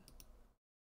 naturally.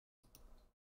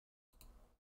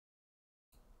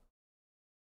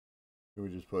 We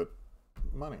would just put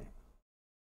money.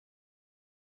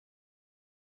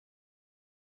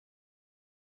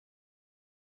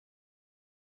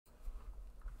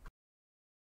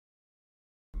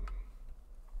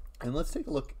 And let's take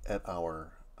a look at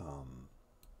our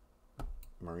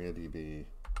MariaDB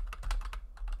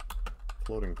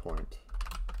floating point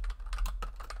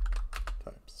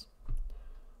types.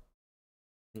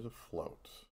 Here's a float.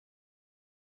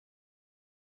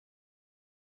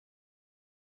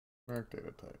 Numeric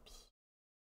data types.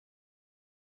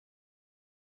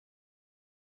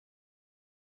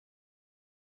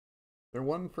 They're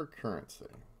one for currency.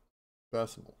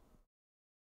 Decimal.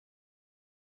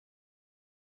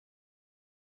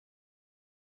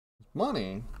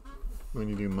 Money, when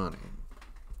you do money.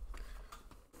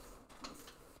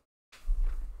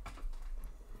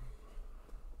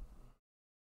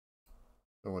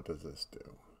 So what does this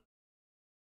do?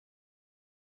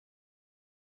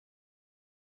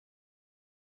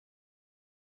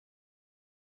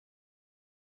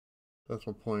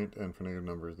 Decimal point, and for negative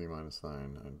numbers, D minus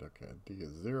sign. And okay, D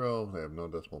is 0. They have no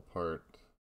decimal part.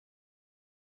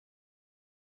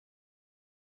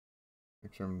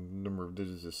 Maximum number of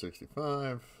digits is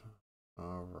 65.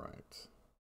 All right.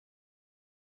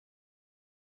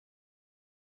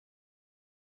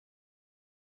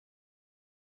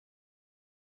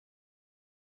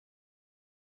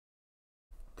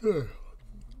 Good.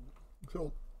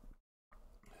 So,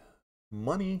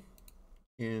 money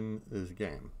in this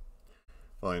game.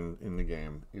 Well, in the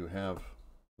game, you have,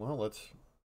 well,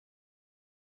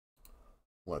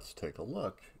 let's take a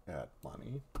look at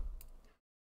money.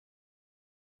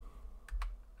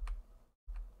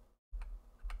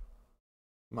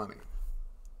 Money.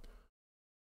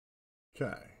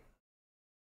 Okay.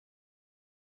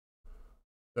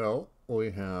 So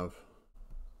we have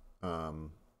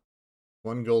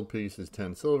one gold piece is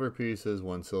 10 silver pieces,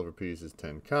 one silver piece is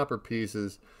 10 copper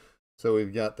pieces. So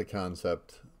we've got the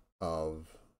concept of,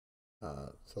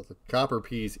 so the copper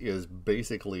piece is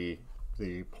basically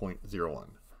the 0.01.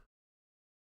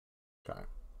 Okay.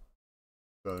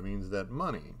 So that means that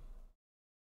money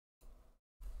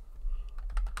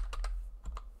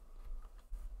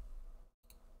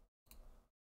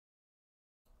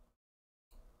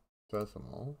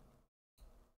decimal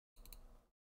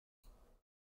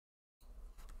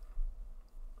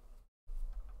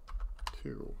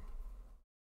two.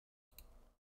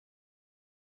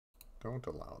 Don't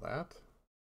allow that.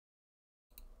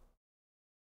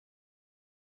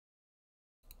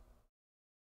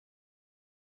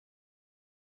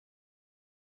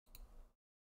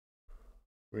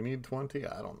 We need 20?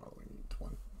 I don't know. We need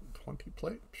 20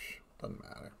 plate? Doesn't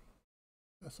matter.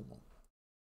 Decimal.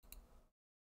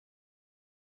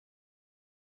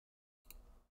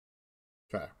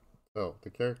 Okay. So the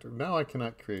character, now I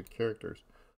cannot create characters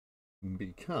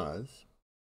because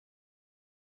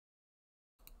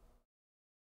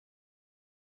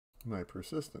my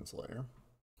persistence layer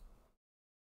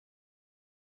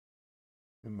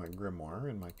in my grimoire,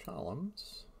 in my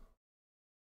columns,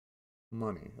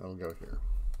 money, I'll go here.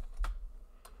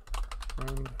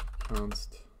 Friend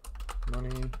const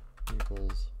money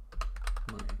equals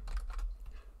money.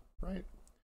 Right?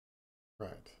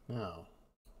 Right. Now,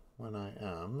 when I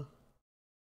am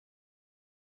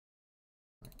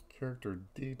my character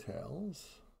details,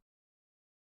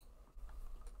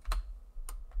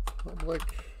 public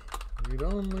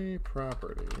read-only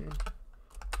property,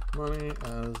 money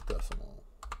as decimal.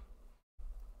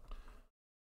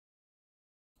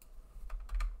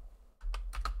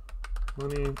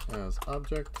 money as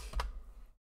object,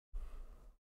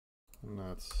 and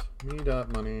that's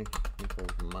me.money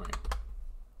equals money.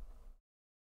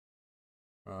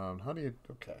 How do you,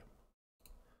 okay.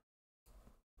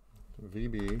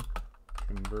 VB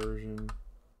conversion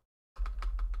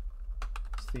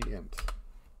cint.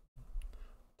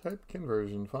 Type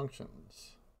conversion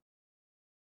functions.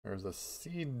 There's a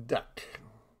cdec.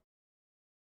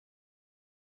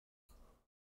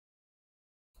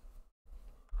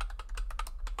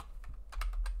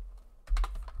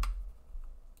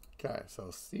 Okay, so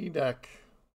cdec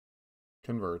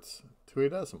converts to a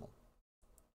decimal.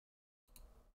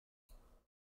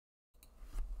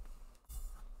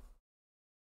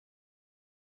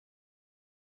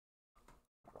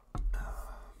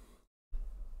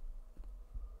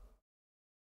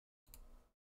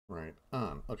 Right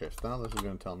on. Okay, so now this is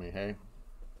going to tell me, hey,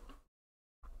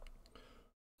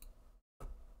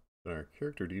 there are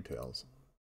character details.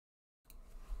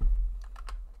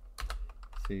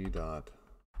 C dot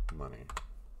money.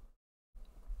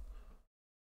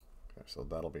 Okay, so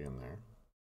that'll be in there.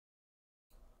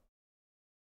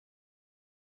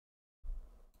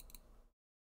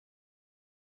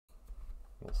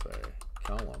 We'll say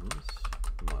columns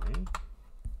money.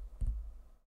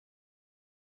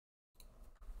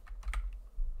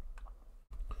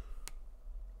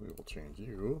 We will change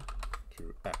you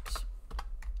to X,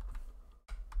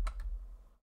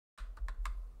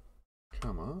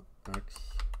 comma, X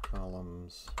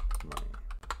columns money.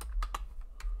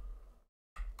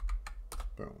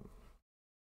 Boom.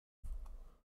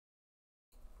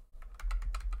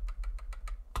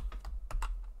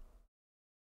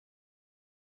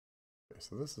 Okay,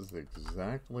 so this is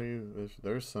exactly,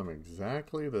 there's some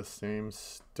exactly the same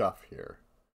stuff here.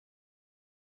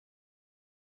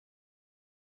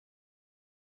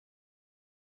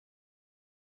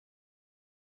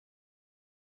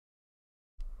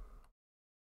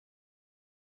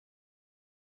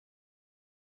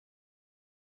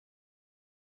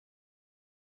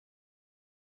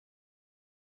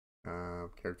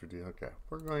 Character D. Okay,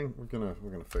 we're gonna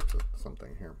fix it,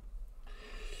 something here.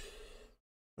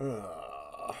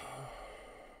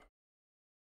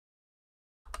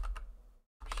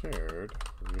 Shared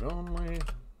read only.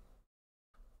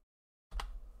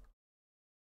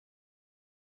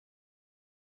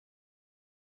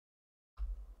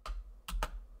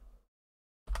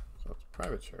 So it's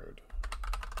private shared.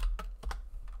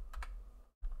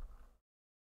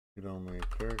 Read only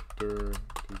character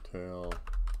detail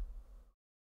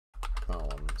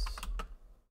columns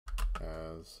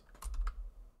as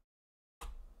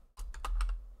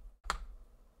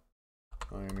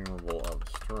enumerable of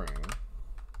string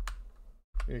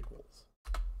equals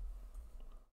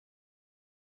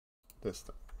this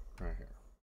thing right here.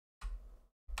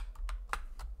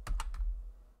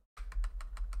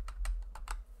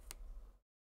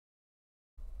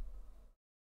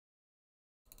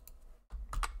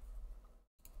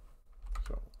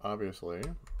 So obviously,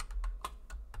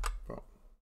 boom,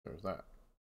 there's that.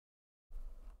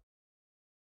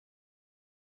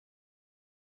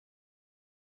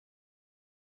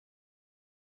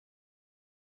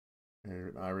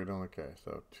 I read on, okay,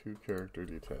 so two character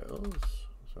details.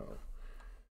 So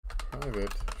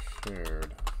private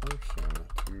shared function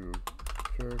to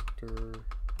character.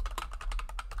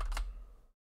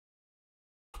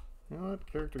 You know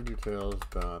what? Character details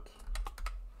dot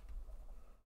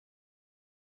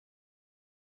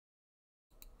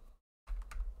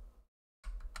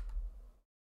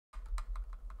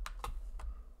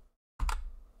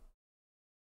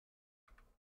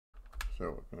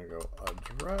so we're going to go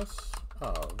address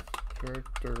of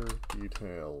character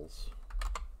details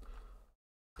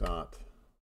dot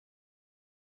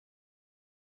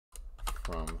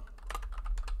from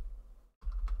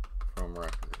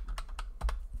record.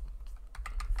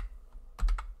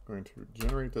 Going to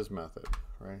generate this method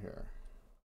right here.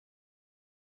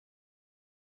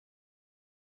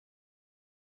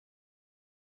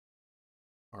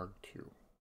 arg2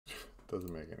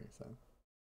 doesn't make any sense.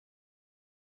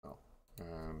 Oh,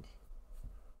 and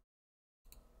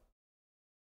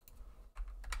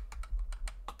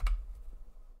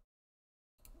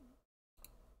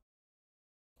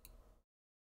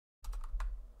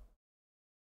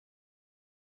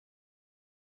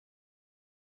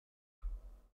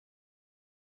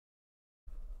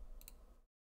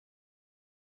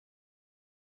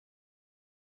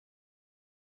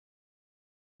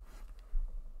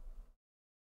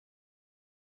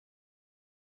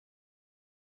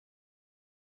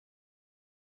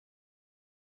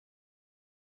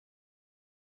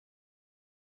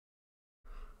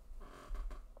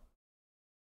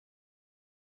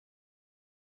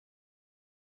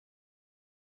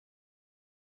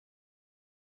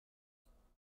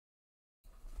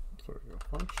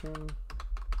function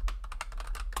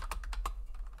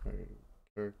a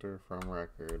character from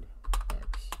record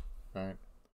X, right?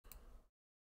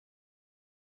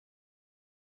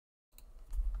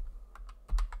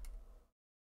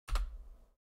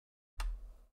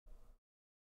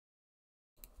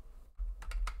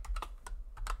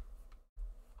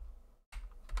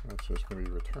 That's just going to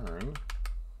be return.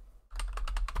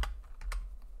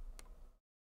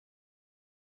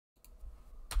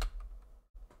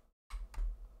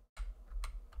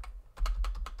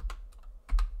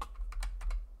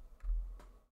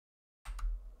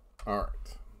 All right.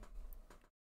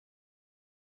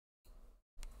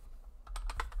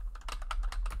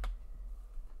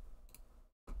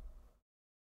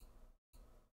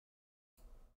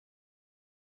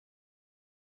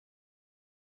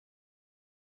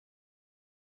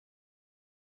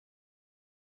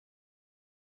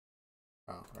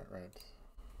 Oh, right.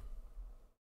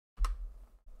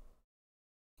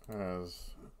 As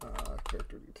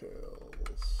character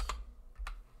details.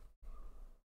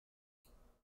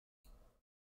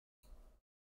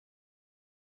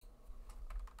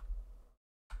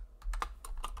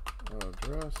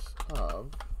 Address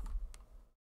of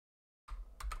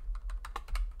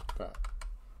that.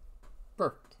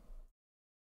 Perfect.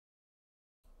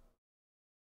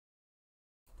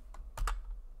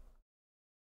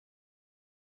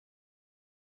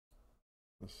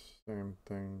 The same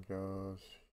thing goes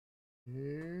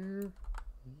here.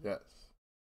 Yes.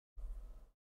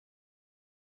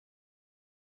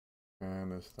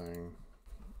 And this thing.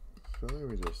 So then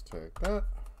we just take that.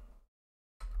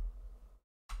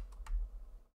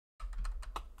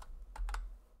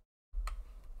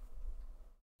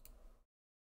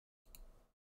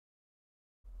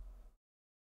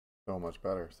 So much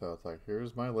better. So it's like,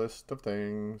 here's my list of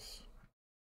things.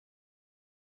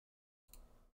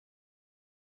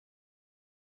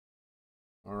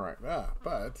 All right,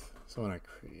 but so when I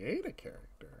create a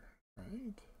character,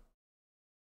 right?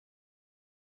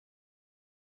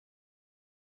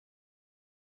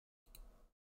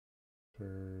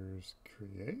 There's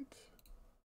create.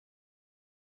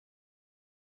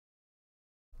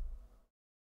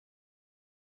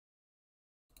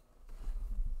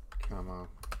 Comma.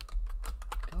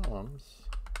 Columns.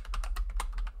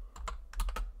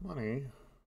 Money.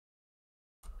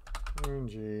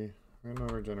 RNG. Random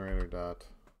number generator dot.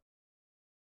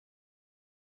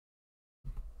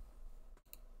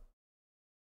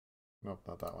 Nope,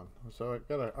 not that one. So I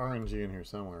got an RNG in here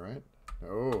somewhere, right?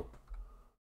 No.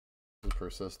 This is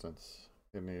persistence.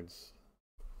 It needs.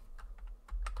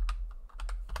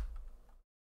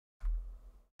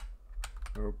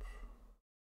 Nope.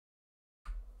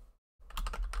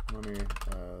 Money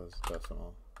as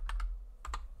decimal.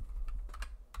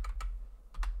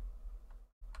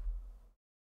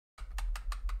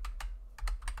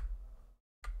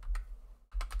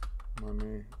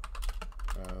 Money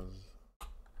as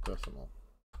decimal.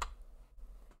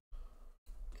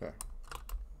 Okay.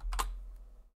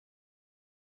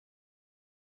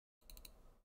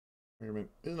 Argument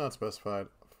is not specified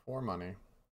for money.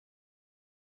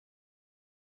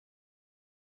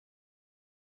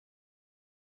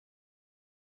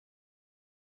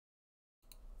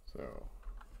 So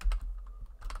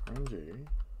RNG,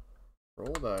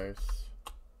 roll dice,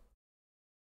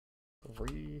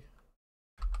 3,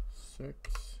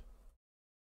 6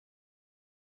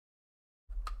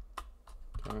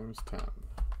 times 10.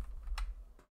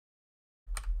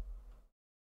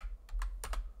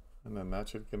 And then that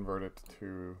should convert it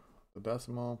to the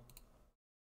decimal.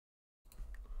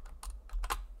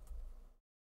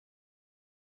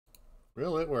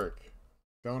 Will it work?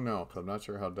 Don't know, because I'm not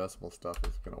sure how decimal stuff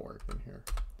is going to work in here.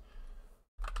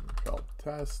 Called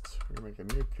test. We're going to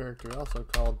make a new character also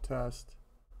called test.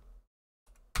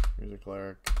 Music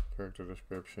lyric, character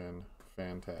description.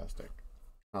 Fantastic.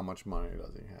 How much money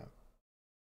does he have?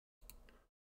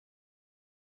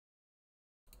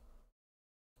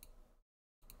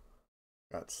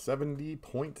 Got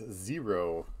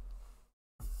 70.0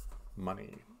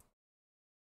 money.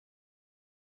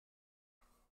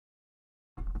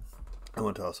 I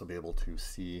want to also be able to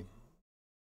see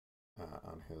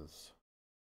on his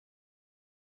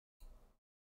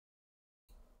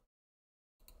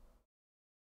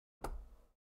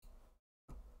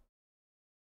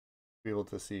be able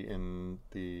to see in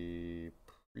the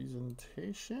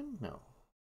presentation. No.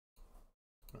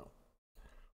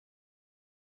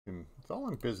 It's all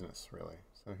in business, really.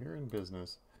 So here in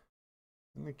business,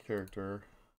 in the character,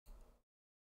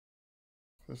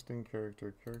 existing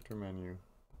character, character menu,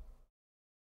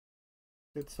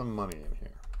 get some money in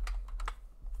here.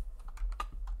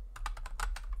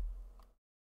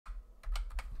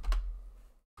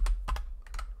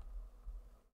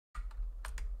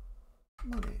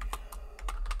 Money.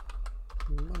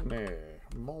 Money.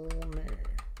 Money.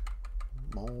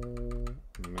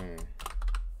 Money.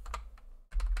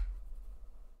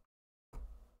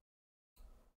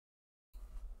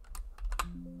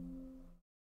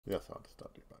 Yes, I want to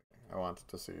stop debugging. I wanted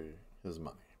to see his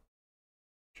money.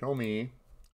 Show me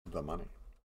the money.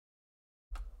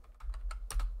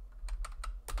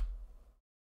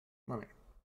 Money.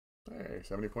 Hey,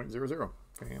 70.00.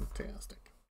 Fantastic.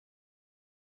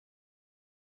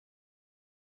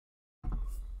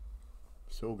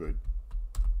 So good.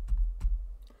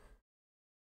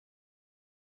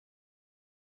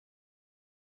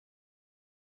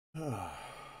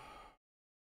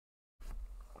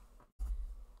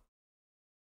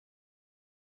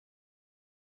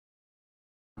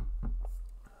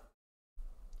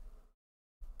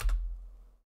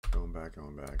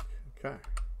 Going back. Okay.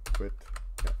 Quit.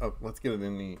 Oh, let's get it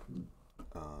in the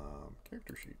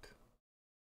character sheet.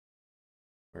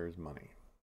 Where's money?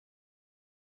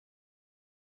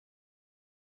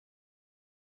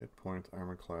 Hit points,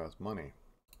 armor class, money.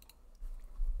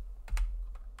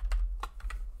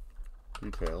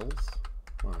 Details,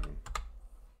 money.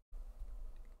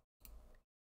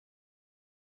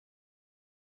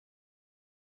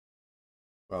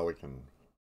 Well,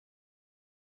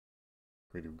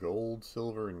 we do gold,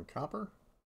 silver, and copper.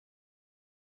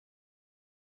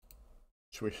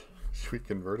 Should we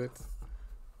convert it?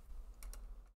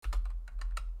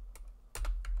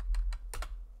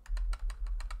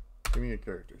 Give me a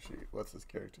character sheet. What's this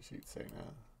character sheet say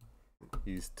now?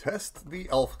 He's Test the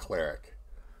Elf Cleric.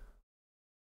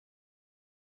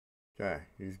 Okay,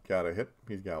 he's got a hit.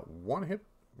 He's got one hit.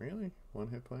 Really? One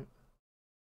hit point?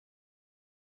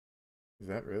 Is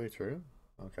that really true?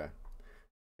 Okay.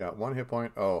 Got one hit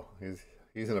point. Oh, he's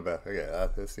in a bad. Okay,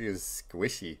 this is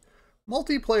squishy.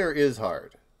 Multiplayer is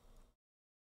hard.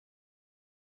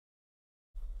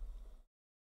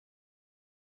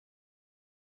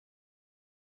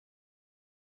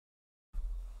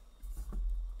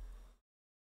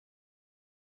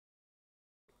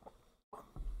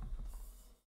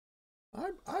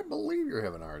 I believe you're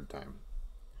having a hard time.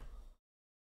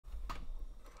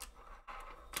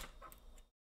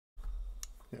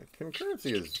 Yeah,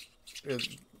 concurrency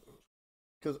is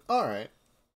because all right.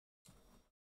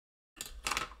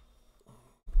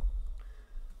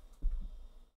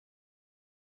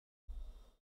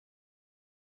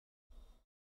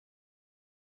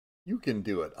 You can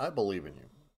do it. I believe in you.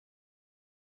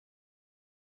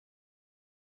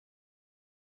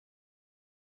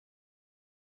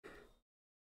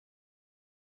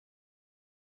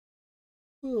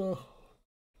 Ugh.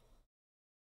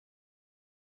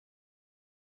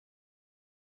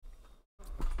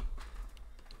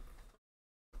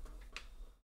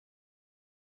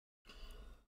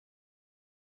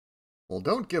 Well,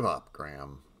 don't give up,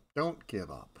 Graham. Don't give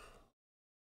up.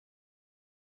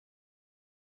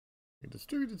 A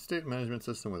distributed state management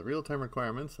system with real-time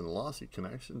requirements and lossy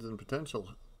connections and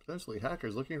potentially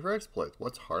hackers looking for exploits.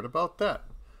 What's hard about that?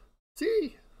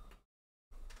 See?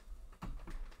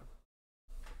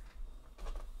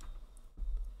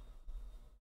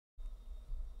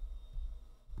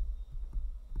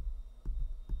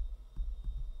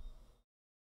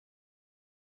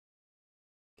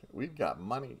 Okay, we've got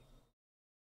money.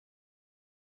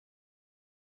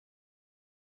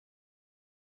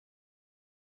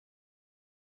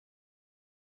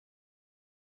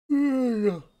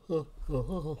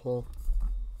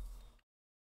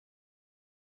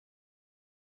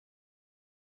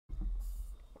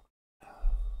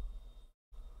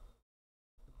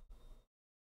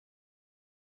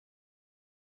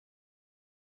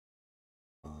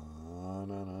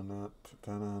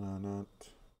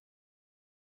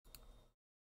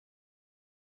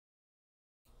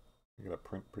 I got a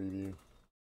print preview.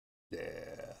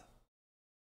 Yeah.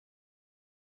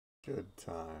 Good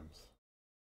times.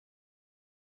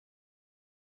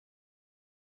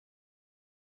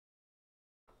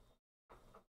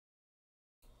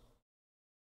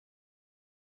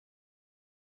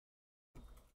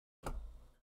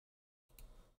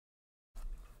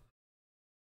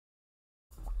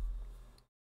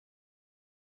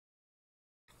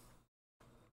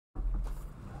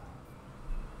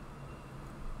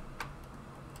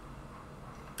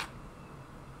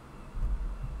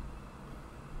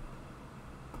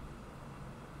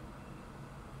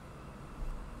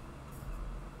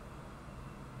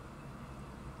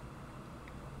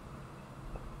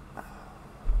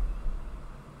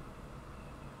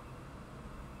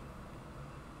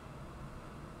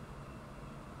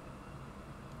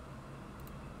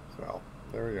 So,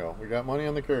 there we go. We got money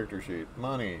on the character sheet.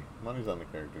 Money's on the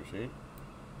character sheet.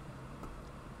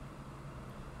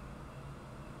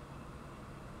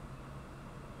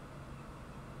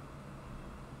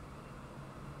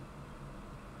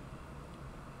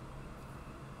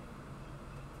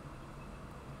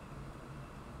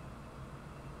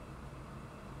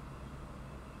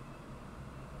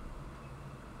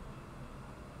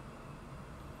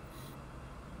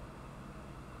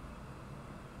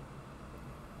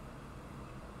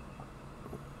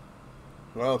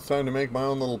 Well, it's time to make my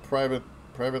own little private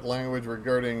language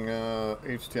regarding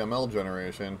HTML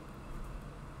generation.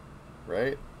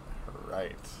 Right?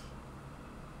 Right.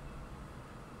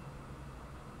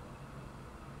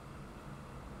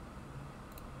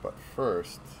 But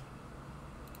first...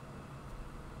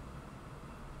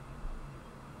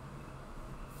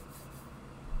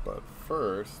 But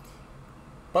first...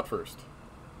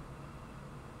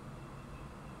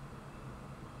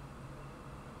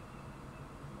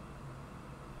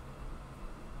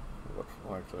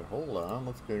 Actually, hold on.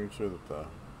 Let's make sure that the...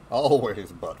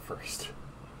 Always but first.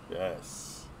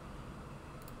 Yes.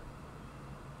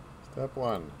 Step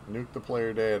 1, nuke the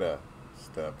player data.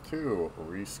 Step 2,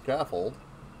 rescaffold.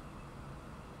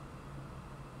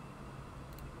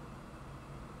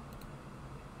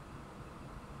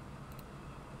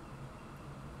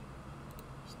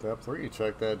 Step 3,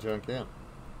 check that junk in.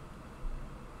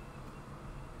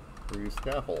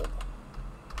 Rescaffold.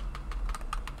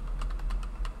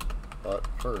 But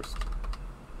first.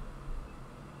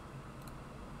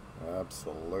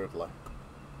 Absolutely.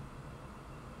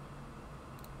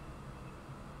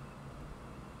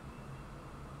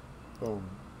 Boom.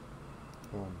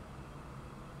 Boom.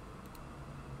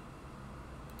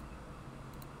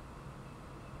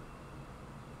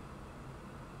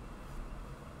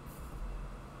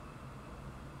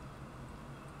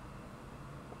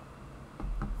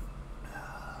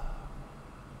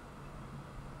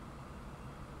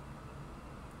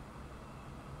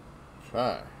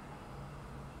 Okay.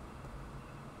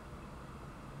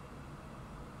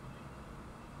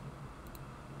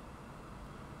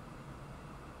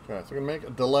 Okay, so we're going to make a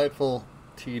delightful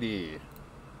TD.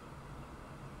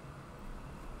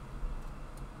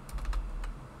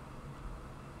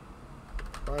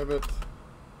 Private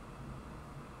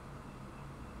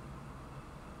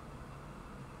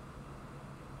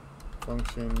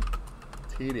function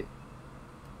TD.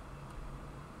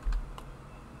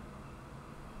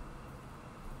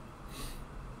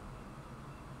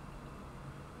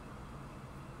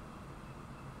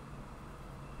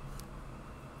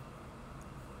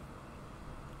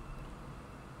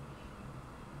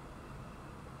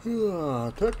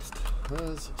 Text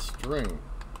as string.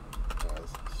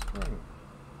 Right.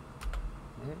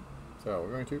 So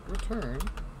we're going to return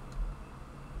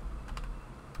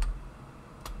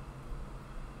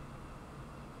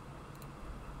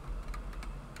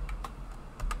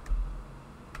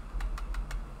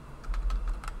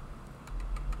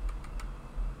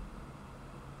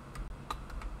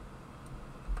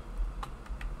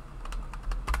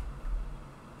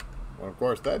well, of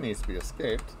course that needs to be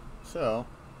escaped. So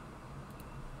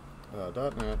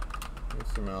 .NET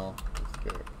HTML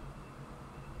escape.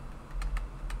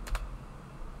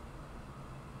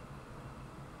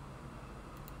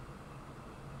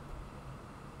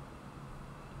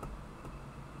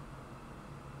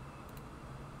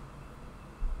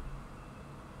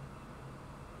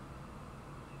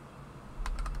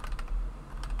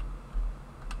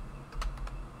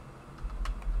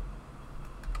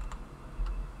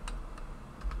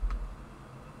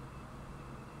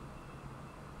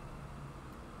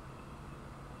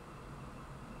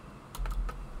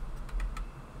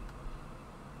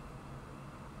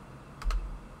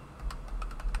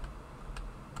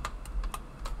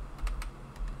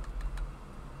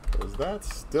 Because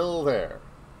that's still there.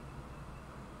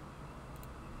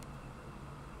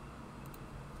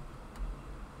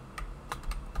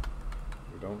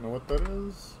 We don't know what that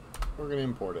is. We're going to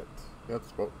import it.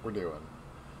 That's what we're doing.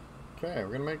 Okay, we're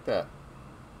going to make that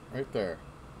right there.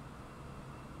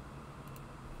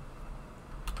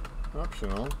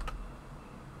 Optional.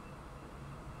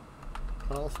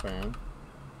 Call span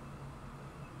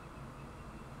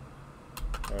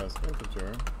as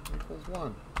integer equals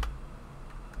 1.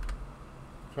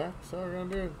 Okay, so we're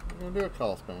gonna do a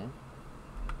call span.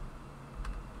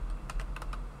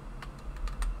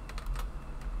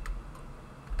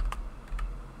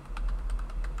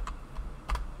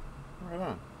 Right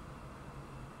on.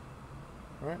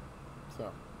 Right?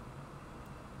 So.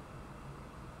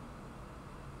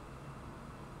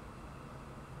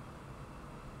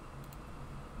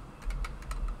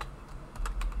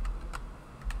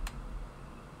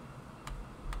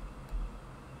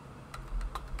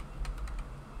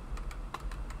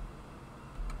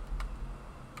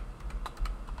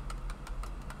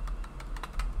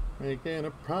 Making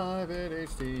a private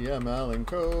HTML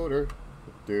encoder.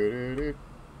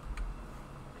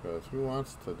 Because who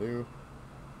wants to do?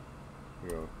 We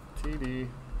go TD.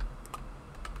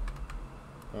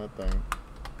 That thing.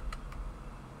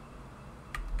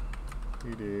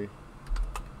 TD.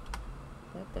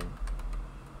 That thing.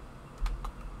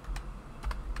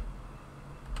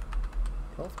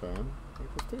 health span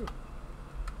equals 2.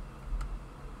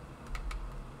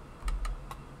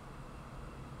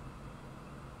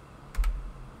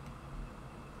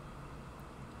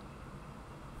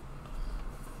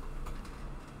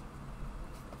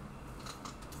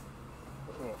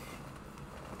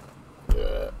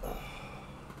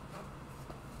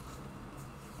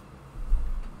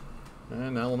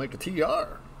 And now we'll make a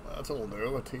TR. That's what we'll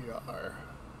do, a TR.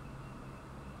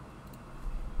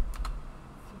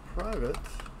 Private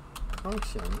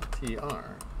function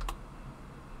TR.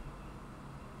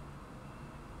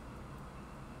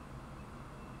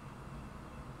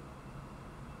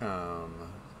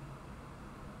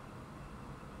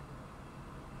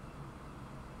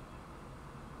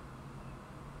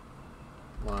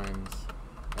 Lines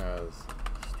as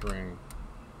string,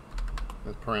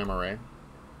 as param array.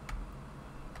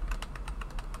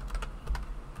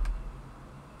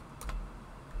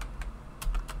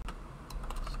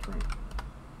 String.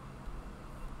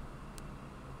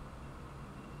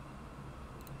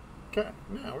 Okay,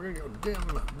 now we're gonna go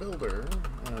dim builder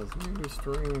as new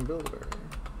string builder.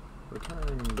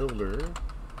 Return builder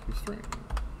to string.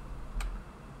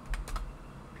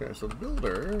 Okay, so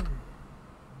builder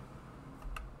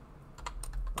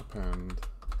append,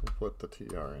 we'll put the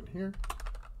TR in here.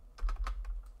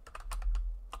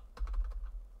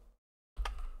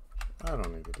 I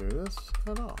don't need to do this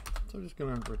at all. So I'm just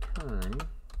going to return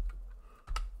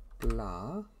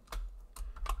blah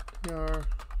TR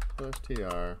plus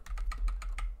TR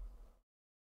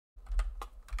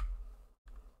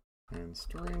and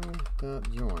string dot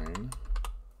join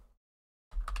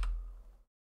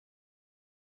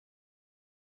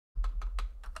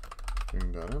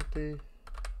string dot empty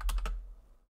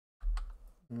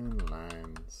and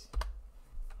lines.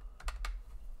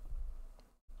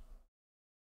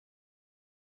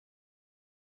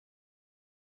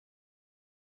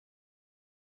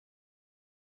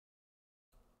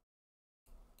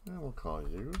 And we'll call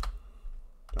you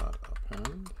dot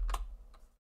append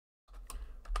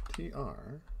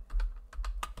TR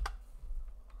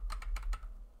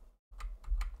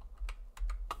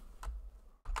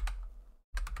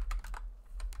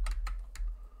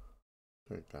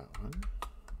take that one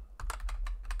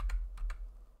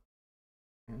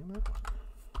and that one.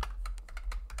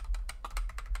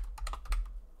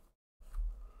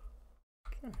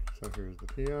 Okay, so here's the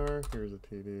TR, here's a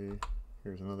TD,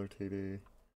 here's another TD.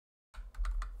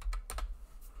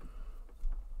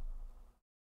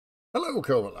 Hello,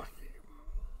 Kovalaki.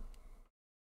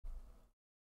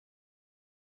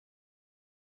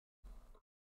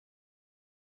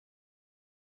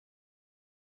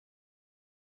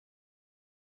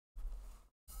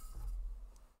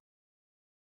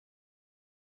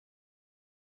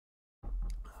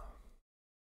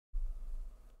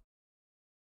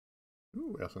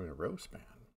 Ooh, we also need a row span.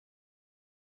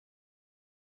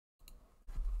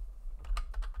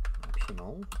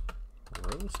 Optional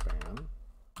row span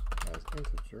as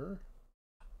integer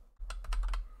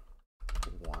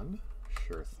 1,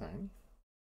 sure thing.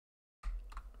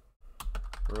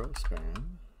 Row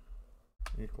span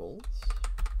equals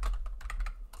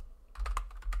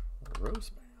row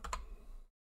span.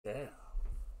 Yeah,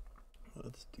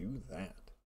 let's do that.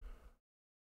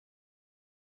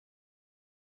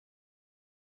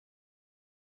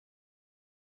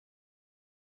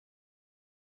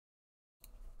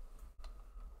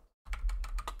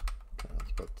 Okay,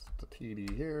 let's put the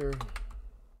TD here.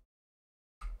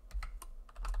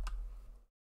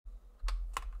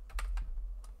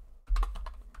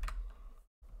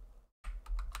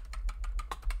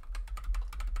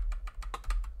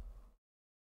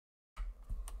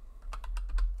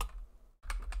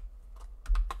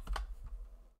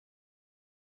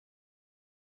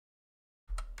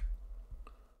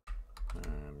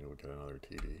 Get another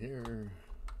TD here.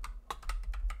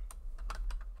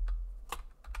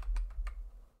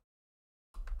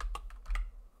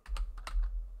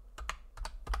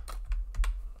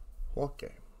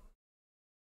 Okay.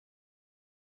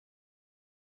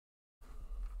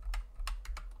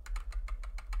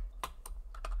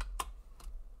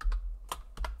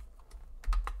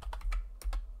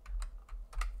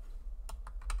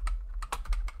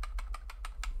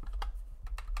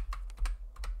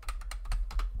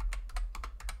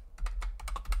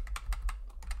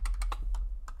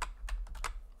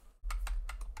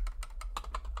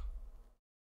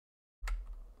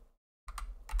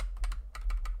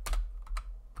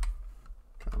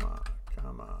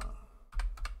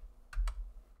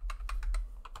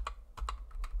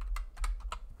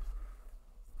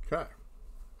 Okay.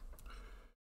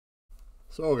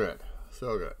 So good.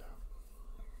 So good.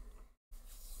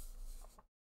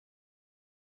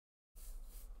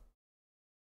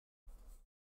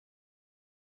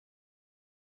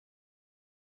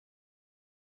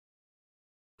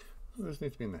 This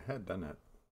needs to be in the head, doesn't it?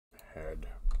 Head.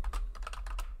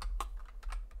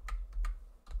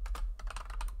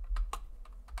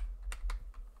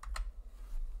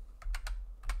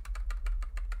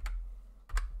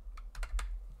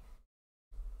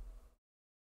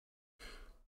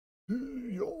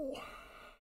 Yo.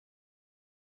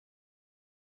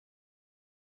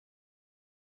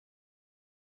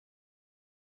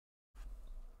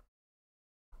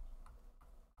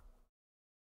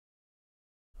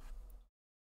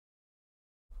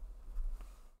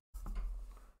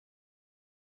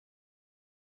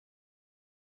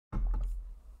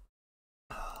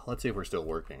 Let's see if we're still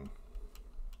working.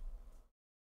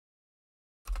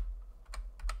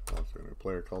 Also a new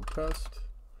player called test.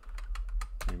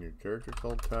 A new character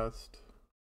called test.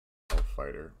 Oh,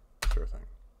 fighter. Sure thing.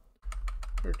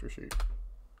 Character sheet.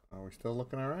 Are we still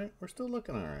looking alright? We're still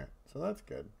looking alright. So that's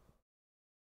good.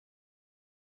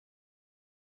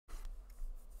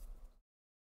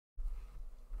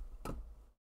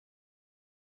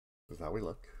 This is how we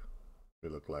look. We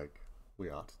look like we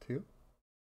ought to.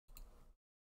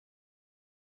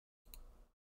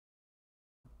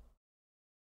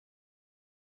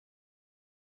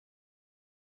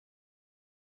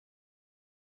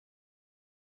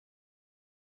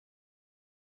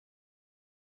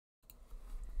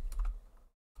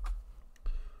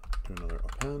 Do another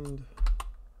append.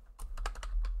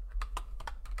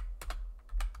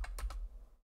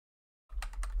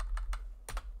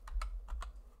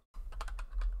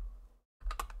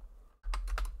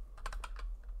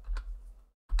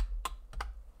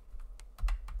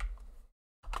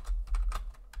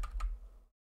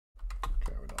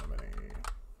 Okay, we don't have any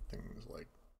things like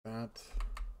that.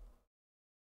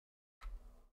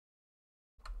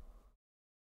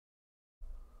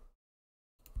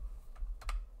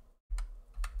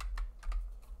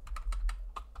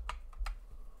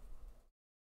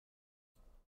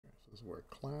 This is where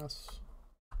class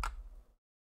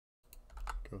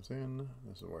goes in.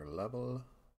 This is where level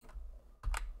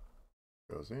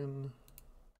goes in.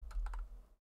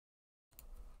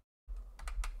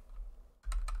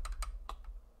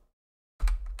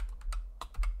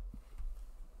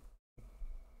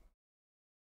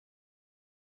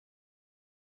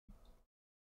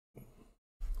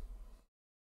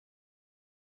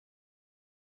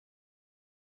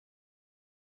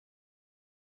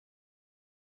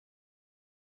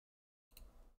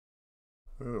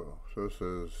 Oh, so this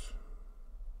is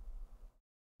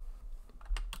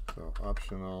so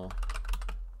optional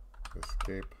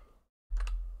escape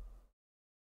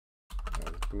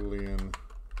as Boolean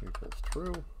equals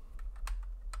true.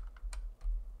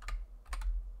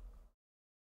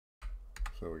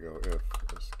 So we go if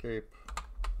escape,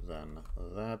 then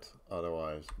that,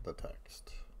 otherwise the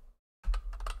text.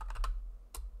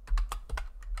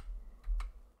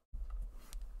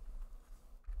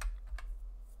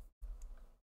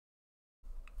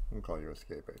 We'll call you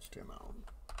escape HTML.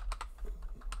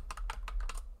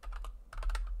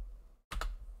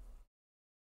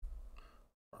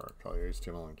 Or call you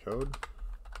HTML encode.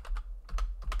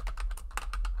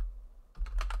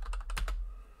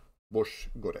 Boş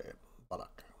göre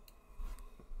barak.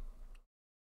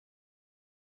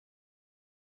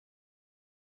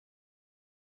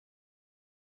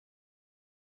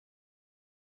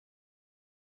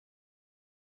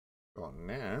 Well,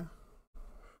 now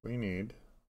we need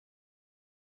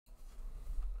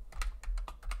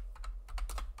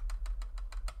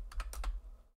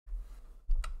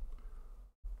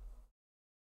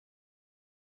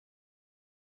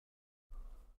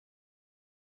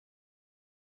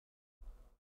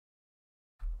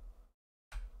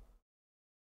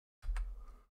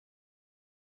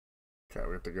okay,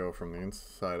 we have to go from the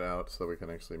inside out so we can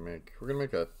actually make, we're going to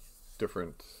make a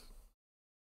different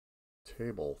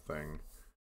table thing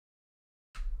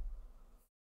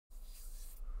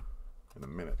in a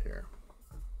minute here.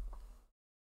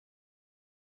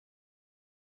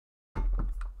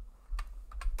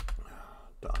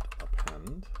 Dot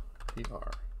append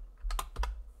PR.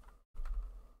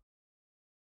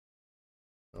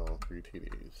 All 3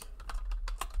 TDs.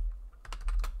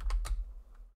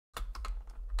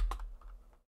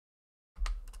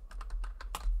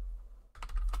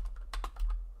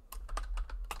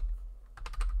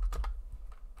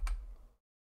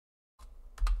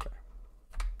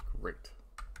 Great.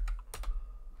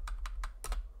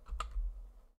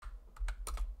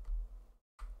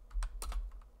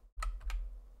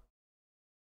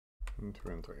 And 2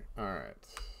 and 3. All right.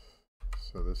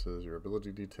 So this is your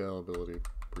ability detail, ability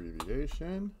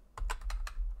abbreviation.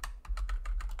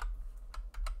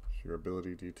 Your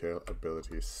ability detail,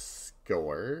 ability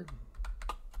score.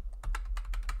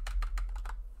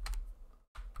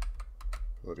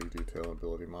 ability detail,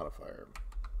 ability modifier.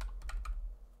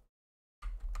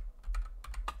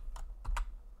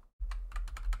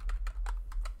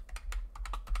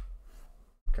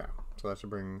 Okay, so that should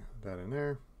bring that in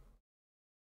there.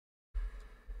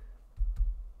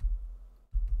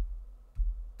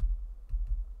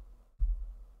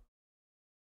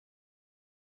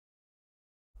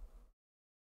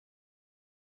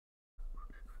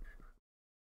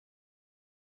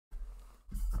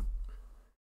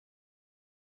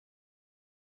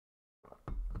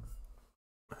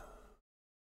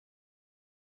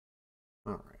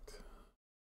 All right.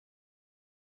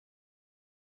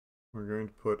 We're going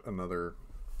to put another,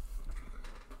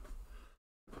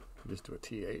 just do a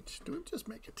TH. Do we just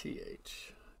make a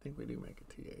TH? I think we do make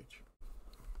a TH.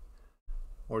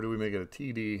 Or do we make it a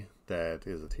TD that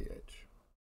is a TH?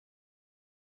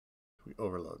 We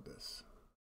overload this.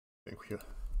 I think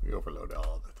we overload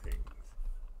all the things.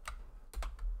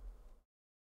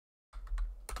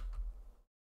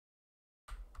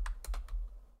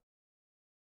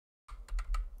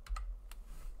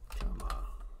 Come on.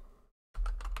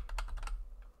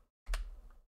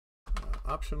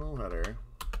 Optional header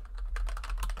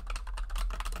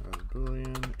as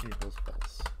boolean equals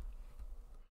false.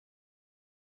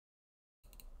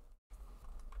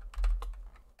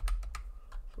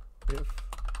 So if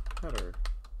header,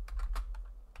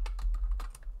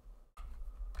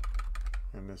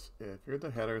 and this, if you're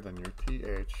the header, then you're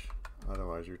TH,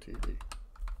 otherwise you're TD.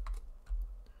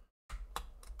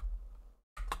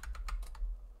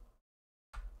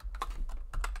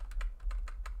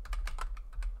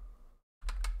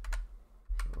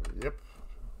 Yep,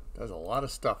 does a lot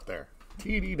of stuff there.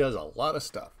 TD does a lot of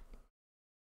stuff.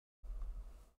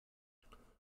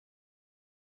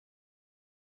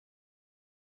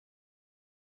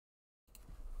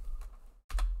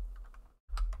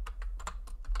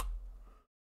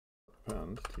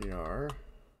 Append tr.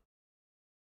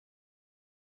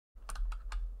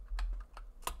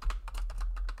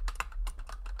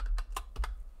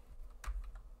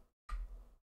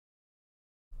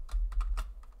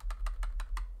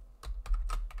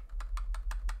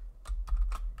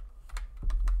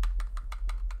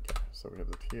 So we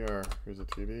have the tr, here's a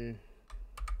td,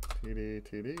 td,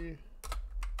 td.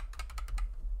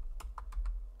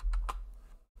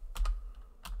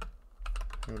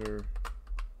 Header.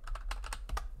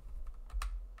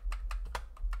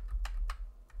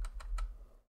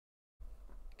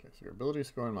 Okay, so your ability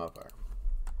scoring modifier.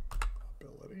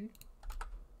 Ability.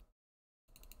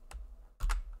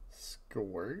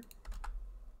 Score.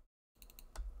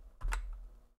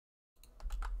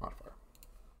 Modifier.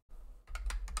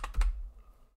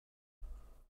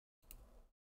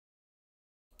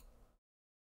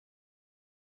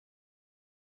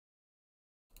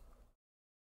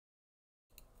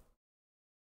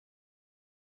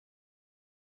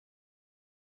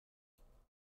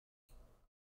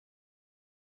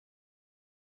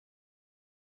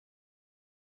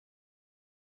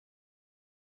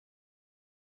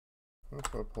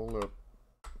 If I pull up,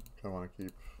 I want to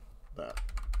keep that.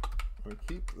 I want to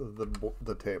keep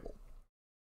the table.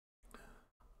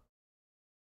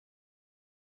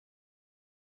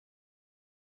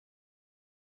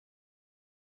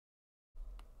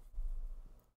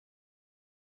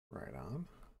 Right on.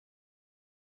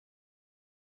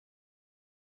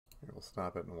 Okay, we'll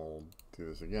stop it and we'll do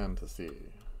this again to see.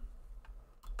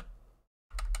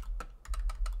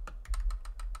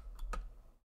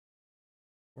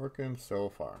 Working so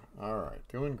far. All right,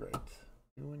 doing great.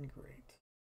 Doing great.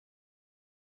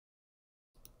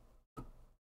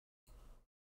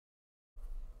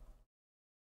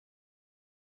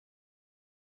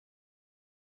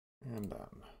 And done.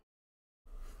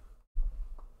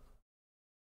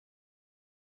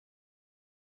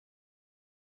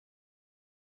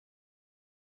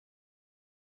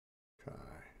 Okay.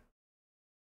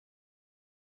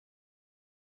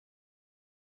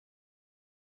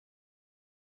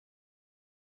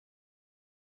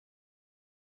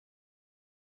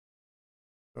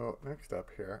 So next up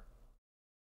here,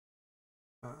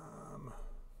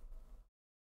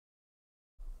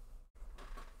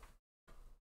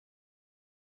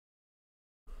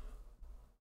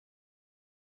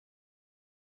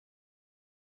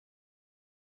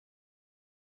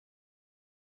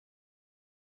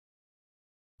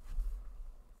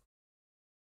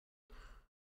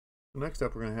 next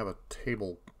up we're going to have a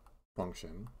table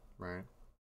function, right?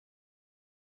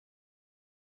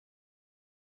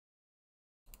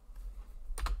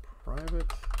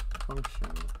 Private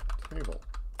function table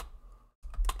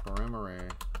param array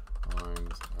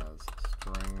lines as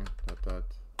string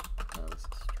as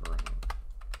string.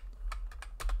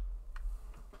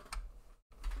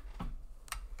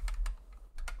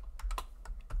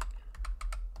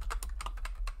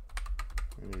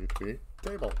 Sweet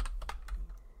table.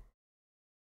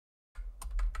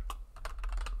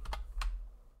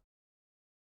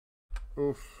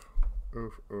 Oof,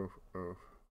 oof, oof, oof.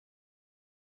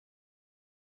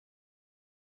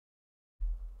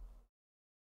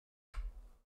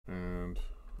 And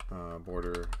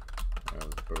border as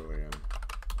Boolean.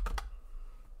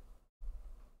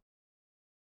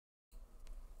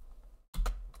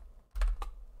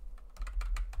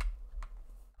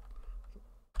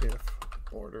 If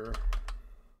border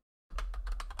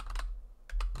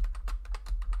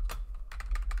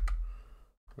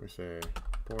we say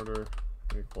border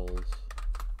equals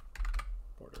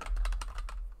border.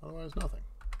 Otherwise, nothing.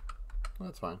 Well,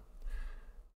 that's fine.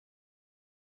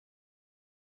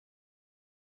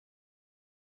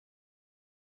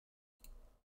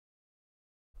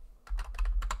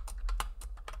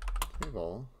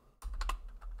 Table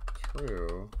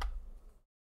true.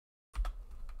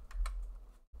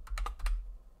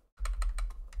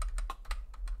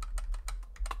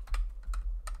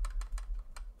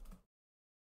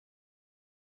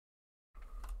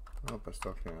 Nope, I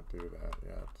still can't do that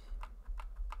yet.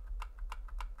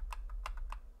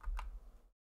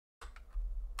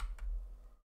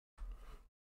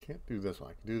 Can't do this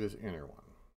one. I can do this inner one.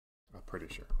 I'm pretty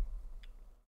sure.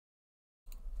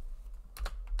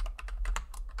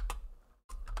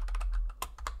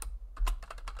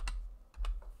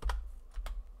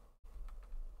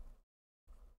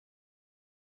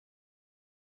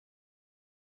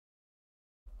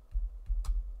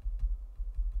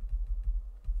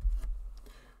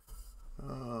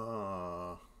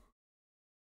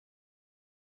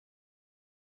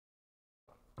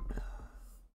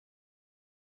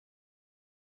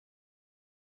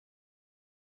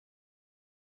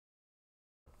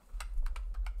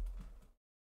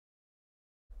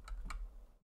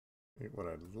 What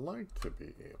I'd like to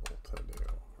be able to do,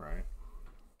 right?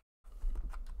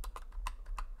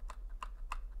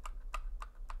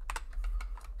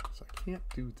 So I can't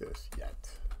do this yet.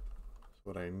 So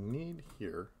what I need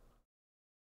here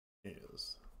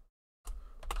is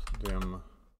dim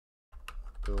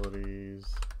abilities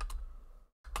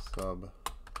sub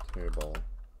table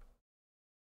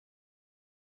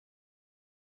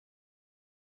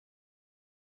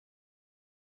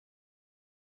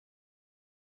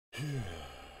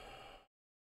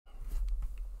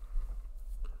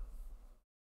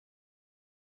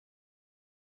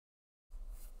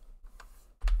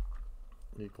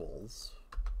equals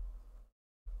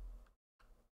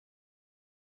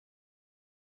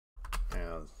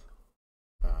as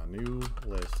a new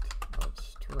list of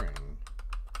string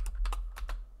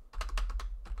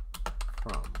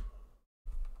from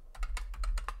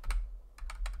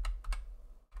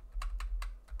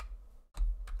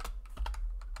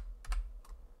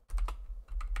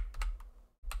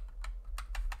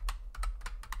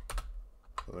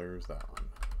so there's that one.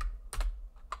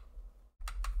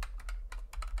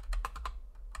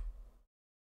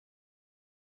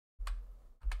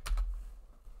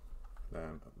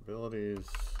 Then abilities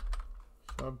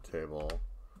subtable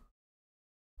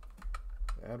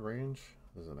add range.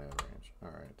 This is an add range. All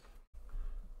right.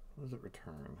 What does it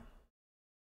return?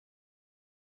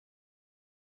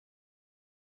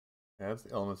 Adds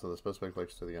the elements of the specified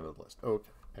collection to the end of the list. Okay.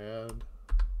 Add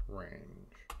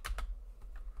range.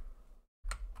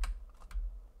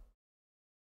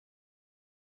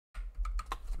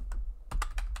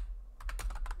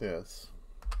 This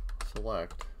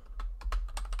select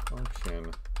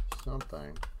function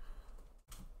something.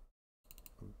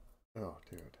 Oh,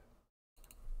 dude.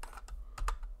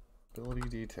 Ability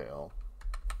detail.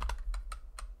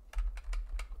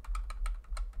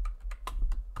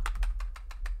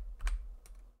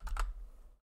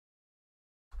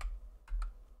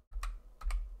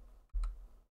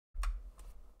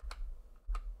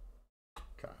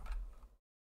 Okay.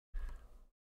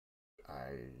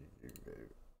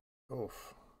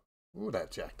 Oof. Ooh,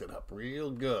 that jacked it up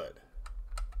real good.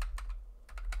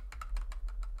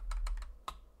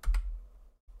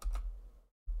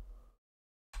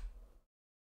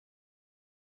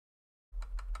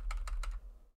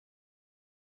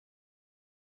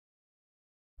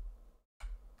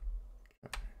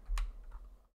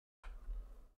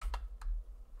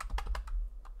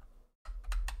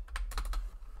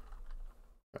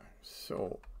 Okay,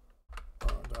 so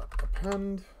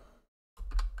append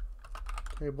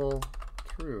table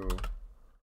true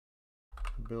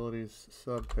abilities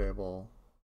subtable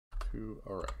to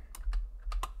array.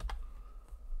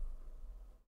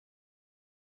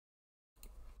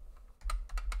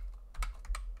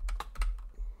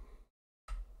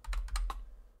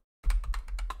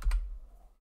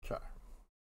 Okay.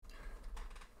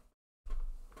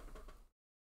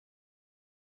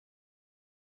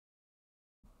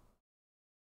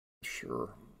 sure.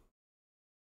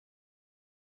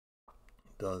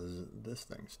 Does this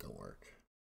thing still work?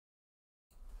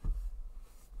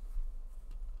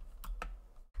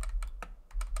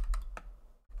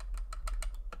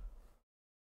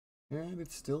 And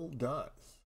it still does.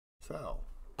 So,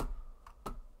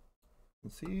 you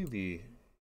see the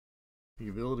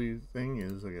ability thing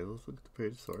is, okay, let's look at the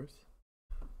page source.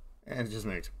 And it just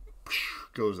makes,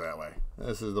 goes that way.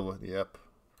 This is the one, yep.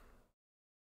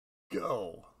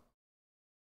 Go.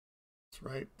 That's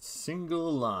right,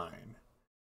 single line.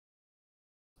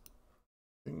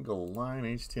 Single line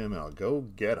HTML, go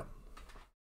get them.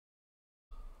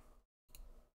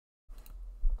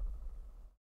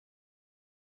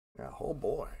 Yeah, oh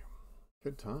boy,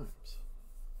 good times.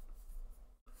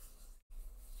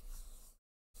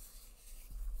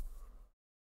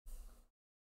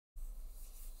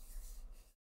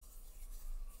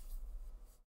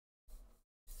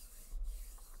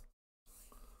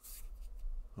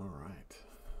 All right.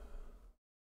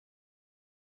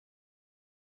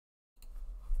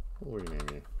 What do we name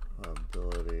it?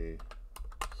 Ability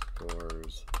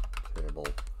scores table.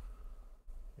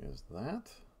 Is that?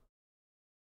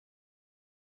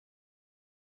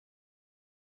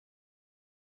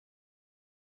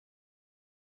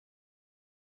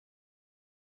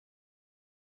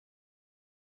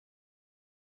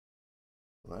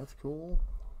 That's cool.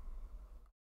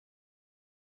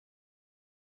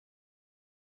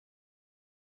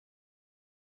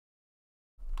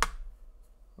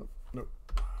 Oh, nope.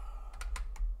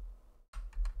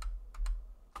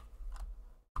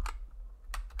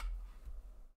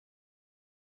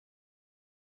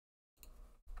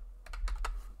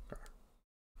 Okay.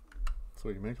 So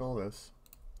we can make all this.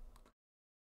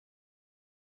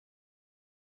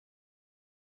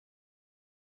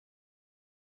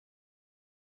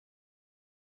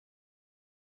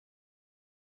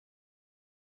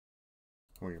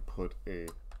 We can put a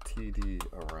TD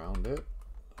around it.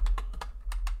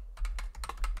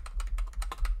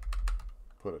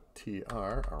 Put a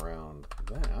TR around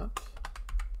that.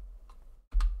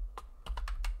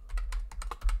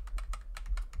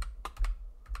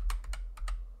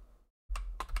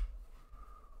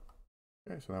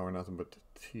 Okay, so now we're nothing but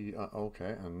T.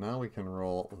 Okay, and now we can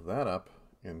roll that up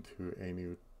into a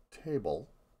new table.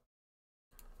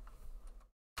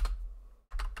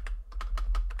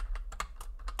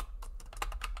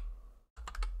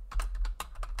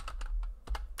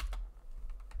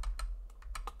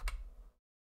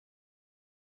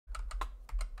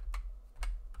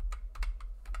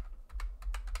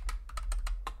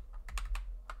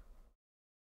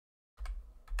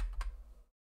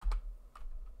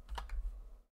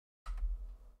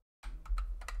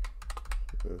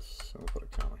 This, and we'll put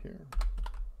a comma here.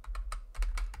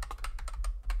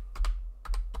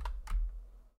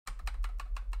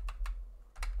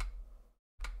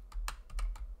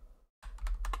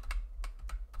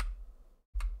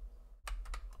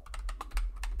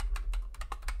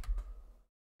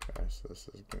 Okay, so this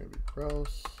is going to be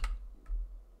gross.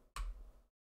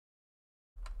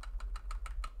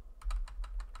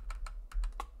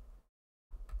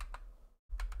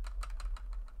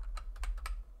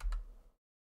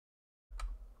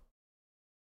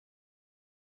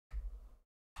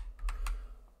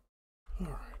 All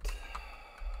right.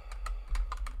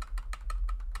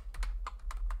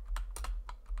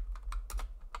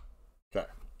 Okay,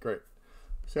 great.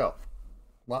 So,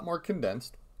 a lot more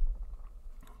condensed.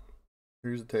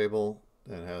 Here's a table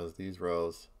that has these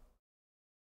rows.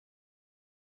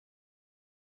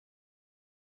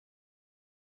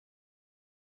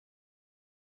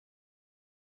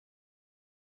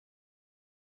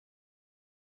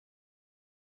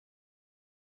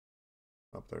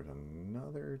 Up there's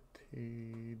another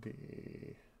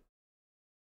TD.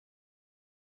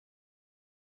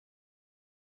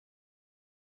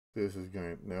 This is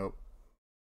going, nope.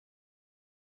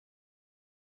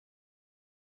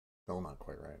 Still not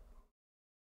quite right.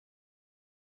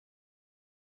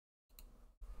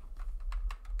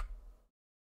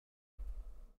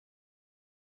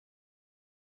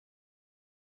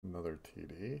 Another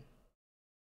TD.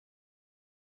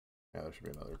 Yeah, there should be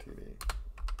another TD.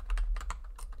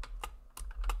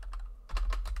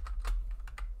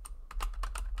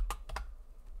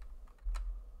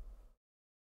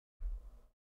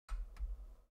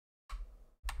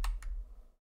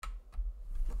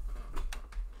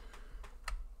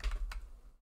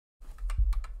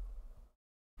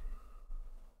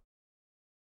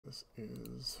 This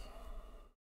is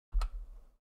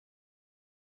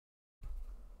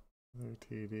another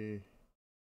TD.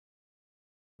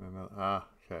 Another,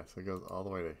 okay, so it goes all the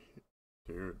way to,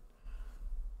 dude.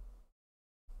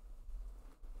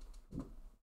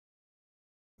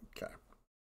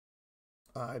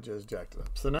 I just jacked it up.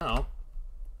 So now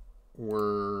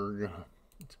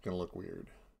it's gonna look weird,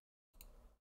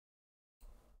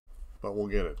 but we'll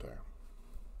get it there.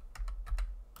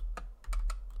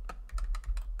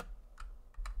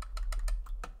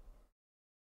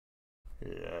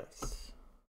 Yes.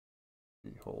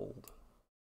 Behold.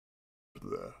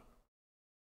 Bleh.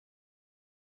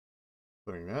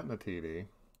 Putting that in a TD.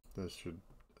 This should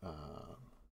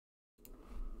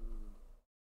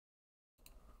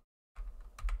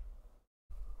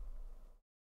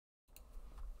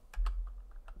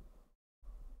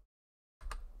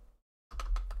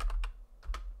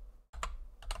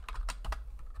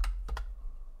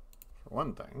for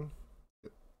one thing,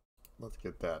 let's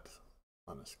get that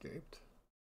unescaped.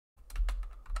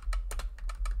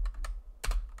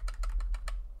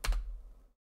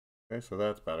 Okay, so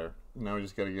that's better. Now we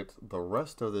just got to get the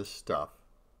rest of this stuff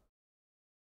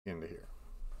into here.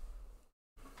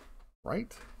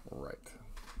 Right? Right.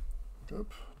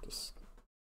 Oop. Just,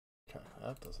 okay,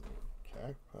 that doesn't,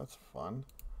 okay, that's fun.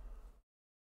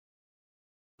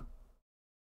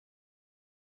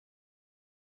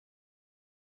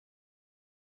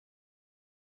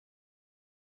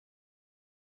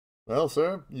 Well,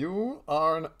 sir, you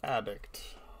are an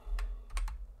addict.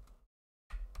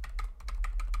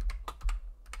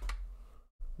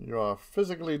 You are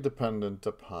physically dependent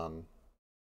upon.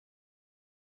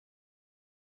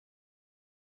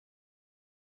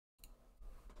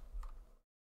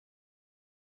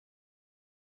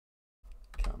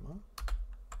 Comma.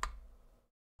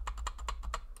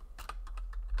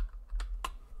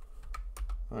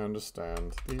 I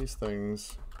understand. These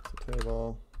things, the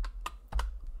table.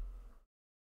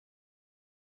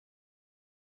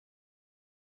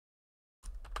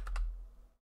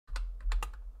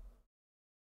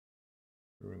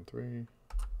 2 and 3.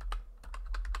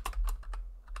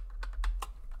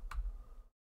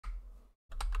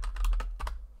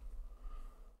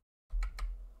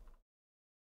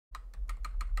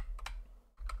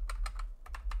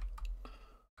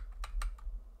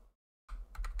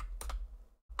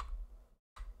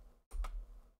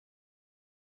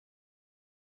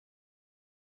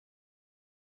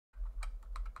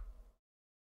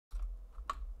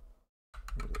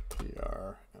 There's a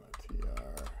TR and a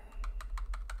TR.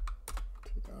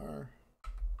 TR.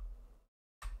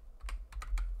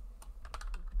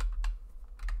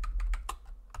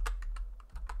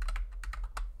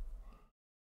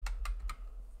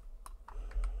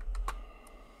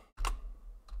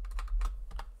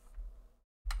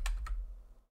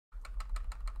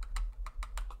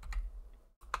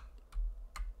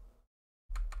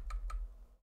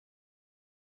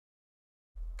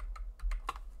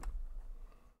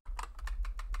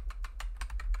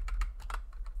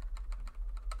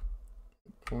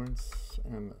 Points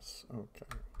and this. Okay.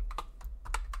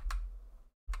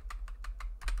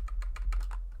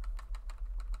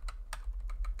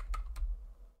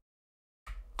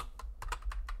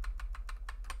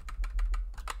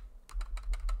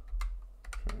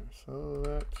 Okay, so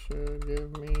that should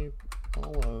give me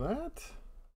all of that. Is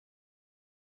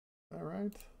that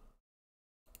right?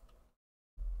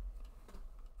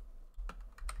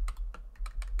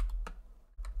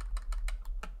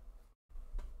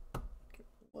 Okay,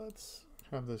 let's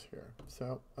have this here.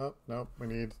 So, oh, nope, we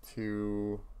need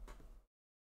to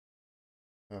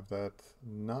have that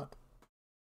not.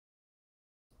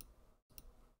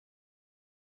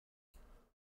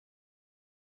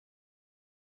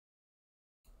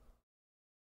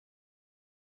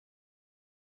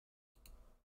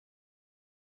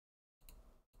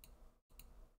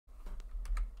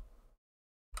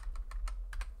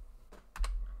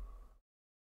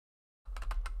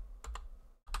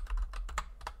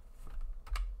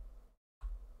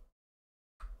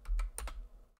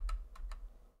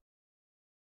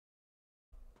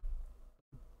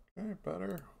 Okay,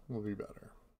 better will be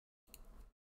better.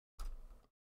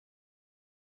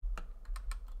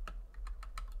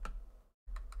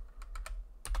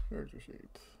 Character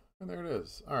sheet. And there it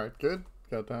is. All right, good.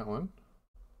 Got that one.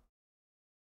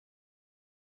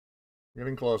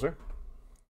 Getting closer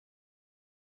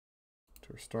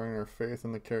to restoring our faith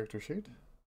in the character sheet.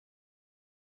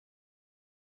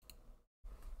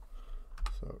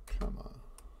 So, comma,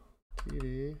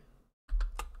 TD,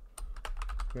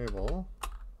 table.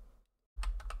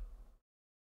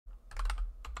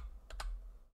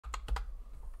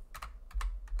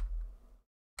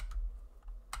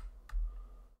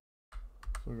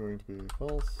 So going to be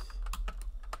false.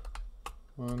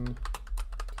 1,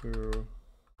 2,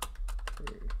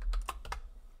 3.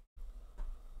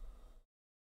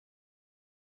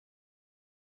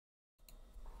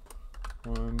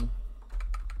 One,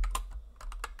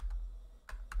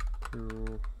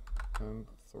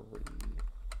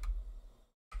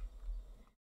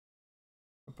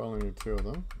 I only need 2 of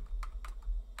them.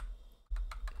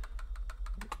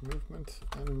 Movement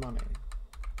and money.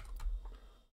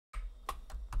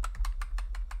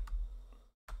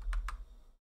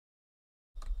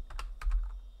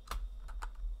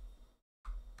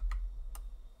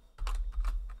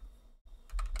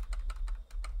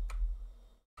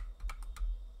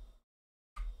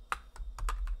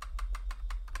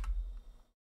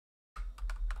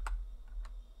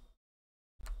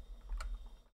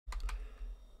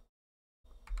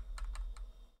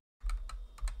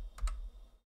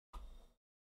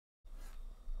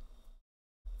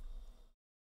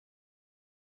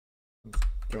 It's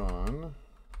gone.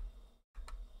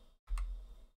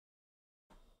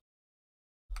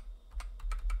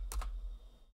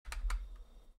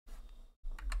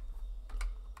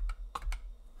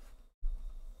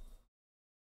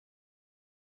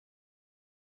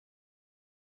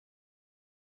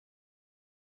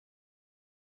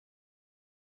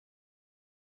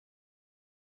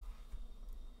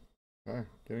 Okay,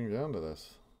 getting down to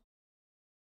this.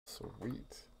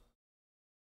 Sweet.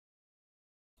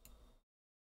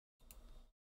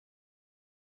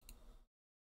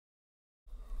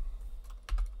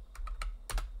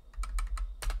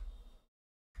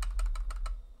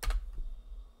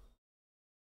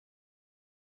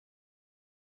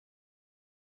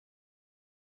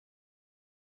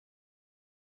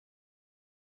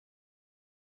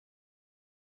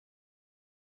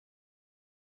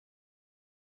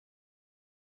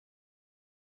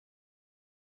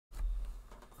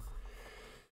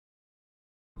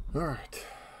 All right.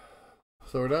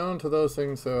 So we're down to those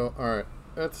things. So all right,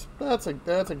 that's a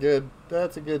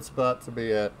good spot to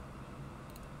be at.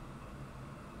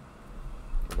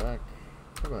 Go back,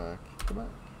 go back, go back.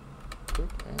 Click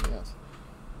and yes,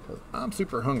 because I'm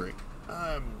super hungry.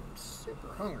 I'm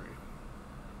super hungry.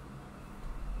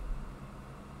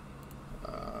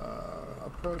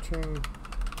 Approaching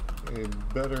a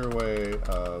better way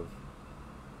of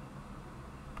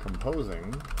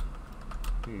composing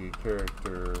the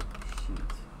character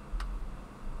sheet.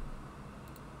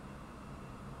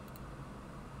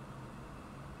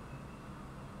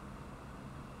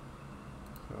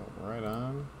 So right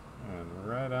on and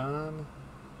right on.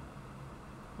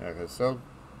 Yeah, okay, so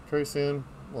trace in,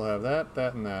 we'll have that,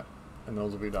 that, and that, and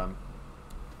those will be done.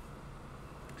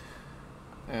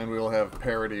 And we will have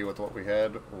parity with what we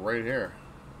had right here.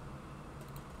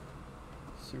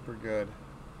 Super good.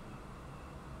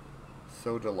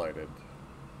 So delighted.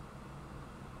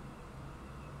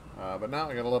 But now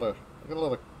I got a lot of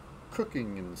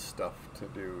cooking and stuff to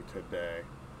do today.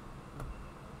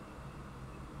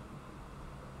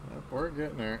 Yep, we're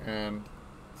getting there, and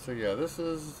so yeah, this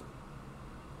is.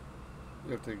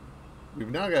 We've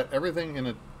now got everything in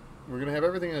a. We're gonna have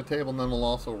everything in a table, and then we'll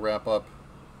also wrap up.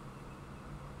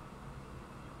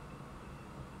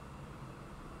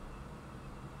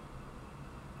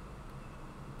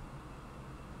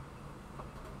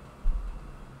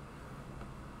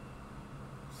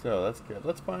 So that's good.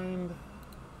 Let's find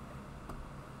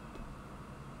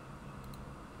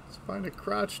a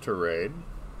crotch to raid.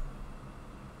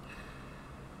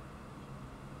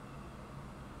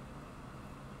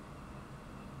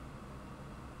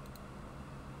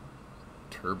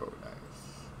 Turbo dice.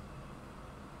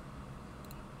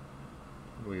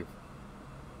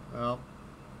 Well,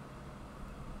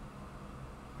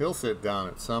 he'll sit down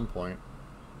at some point.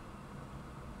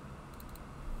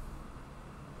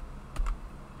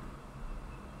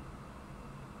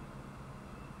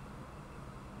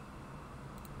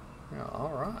 Yeah,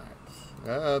 all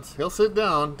right. He'll sit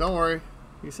down. Don't worry.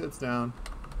 He sits down.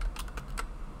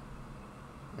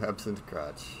 Absent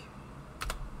crotch.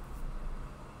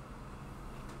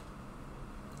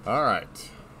 All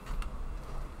right.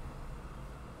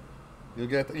 You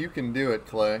can do it,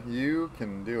 Clay. You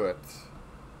can do it.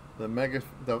 That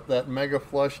mega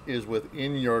flush is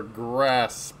within your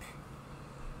grasp.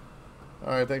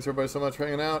 All right, thanks everybody so much for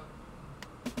hanging out.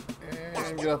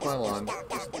 And get off my lawn.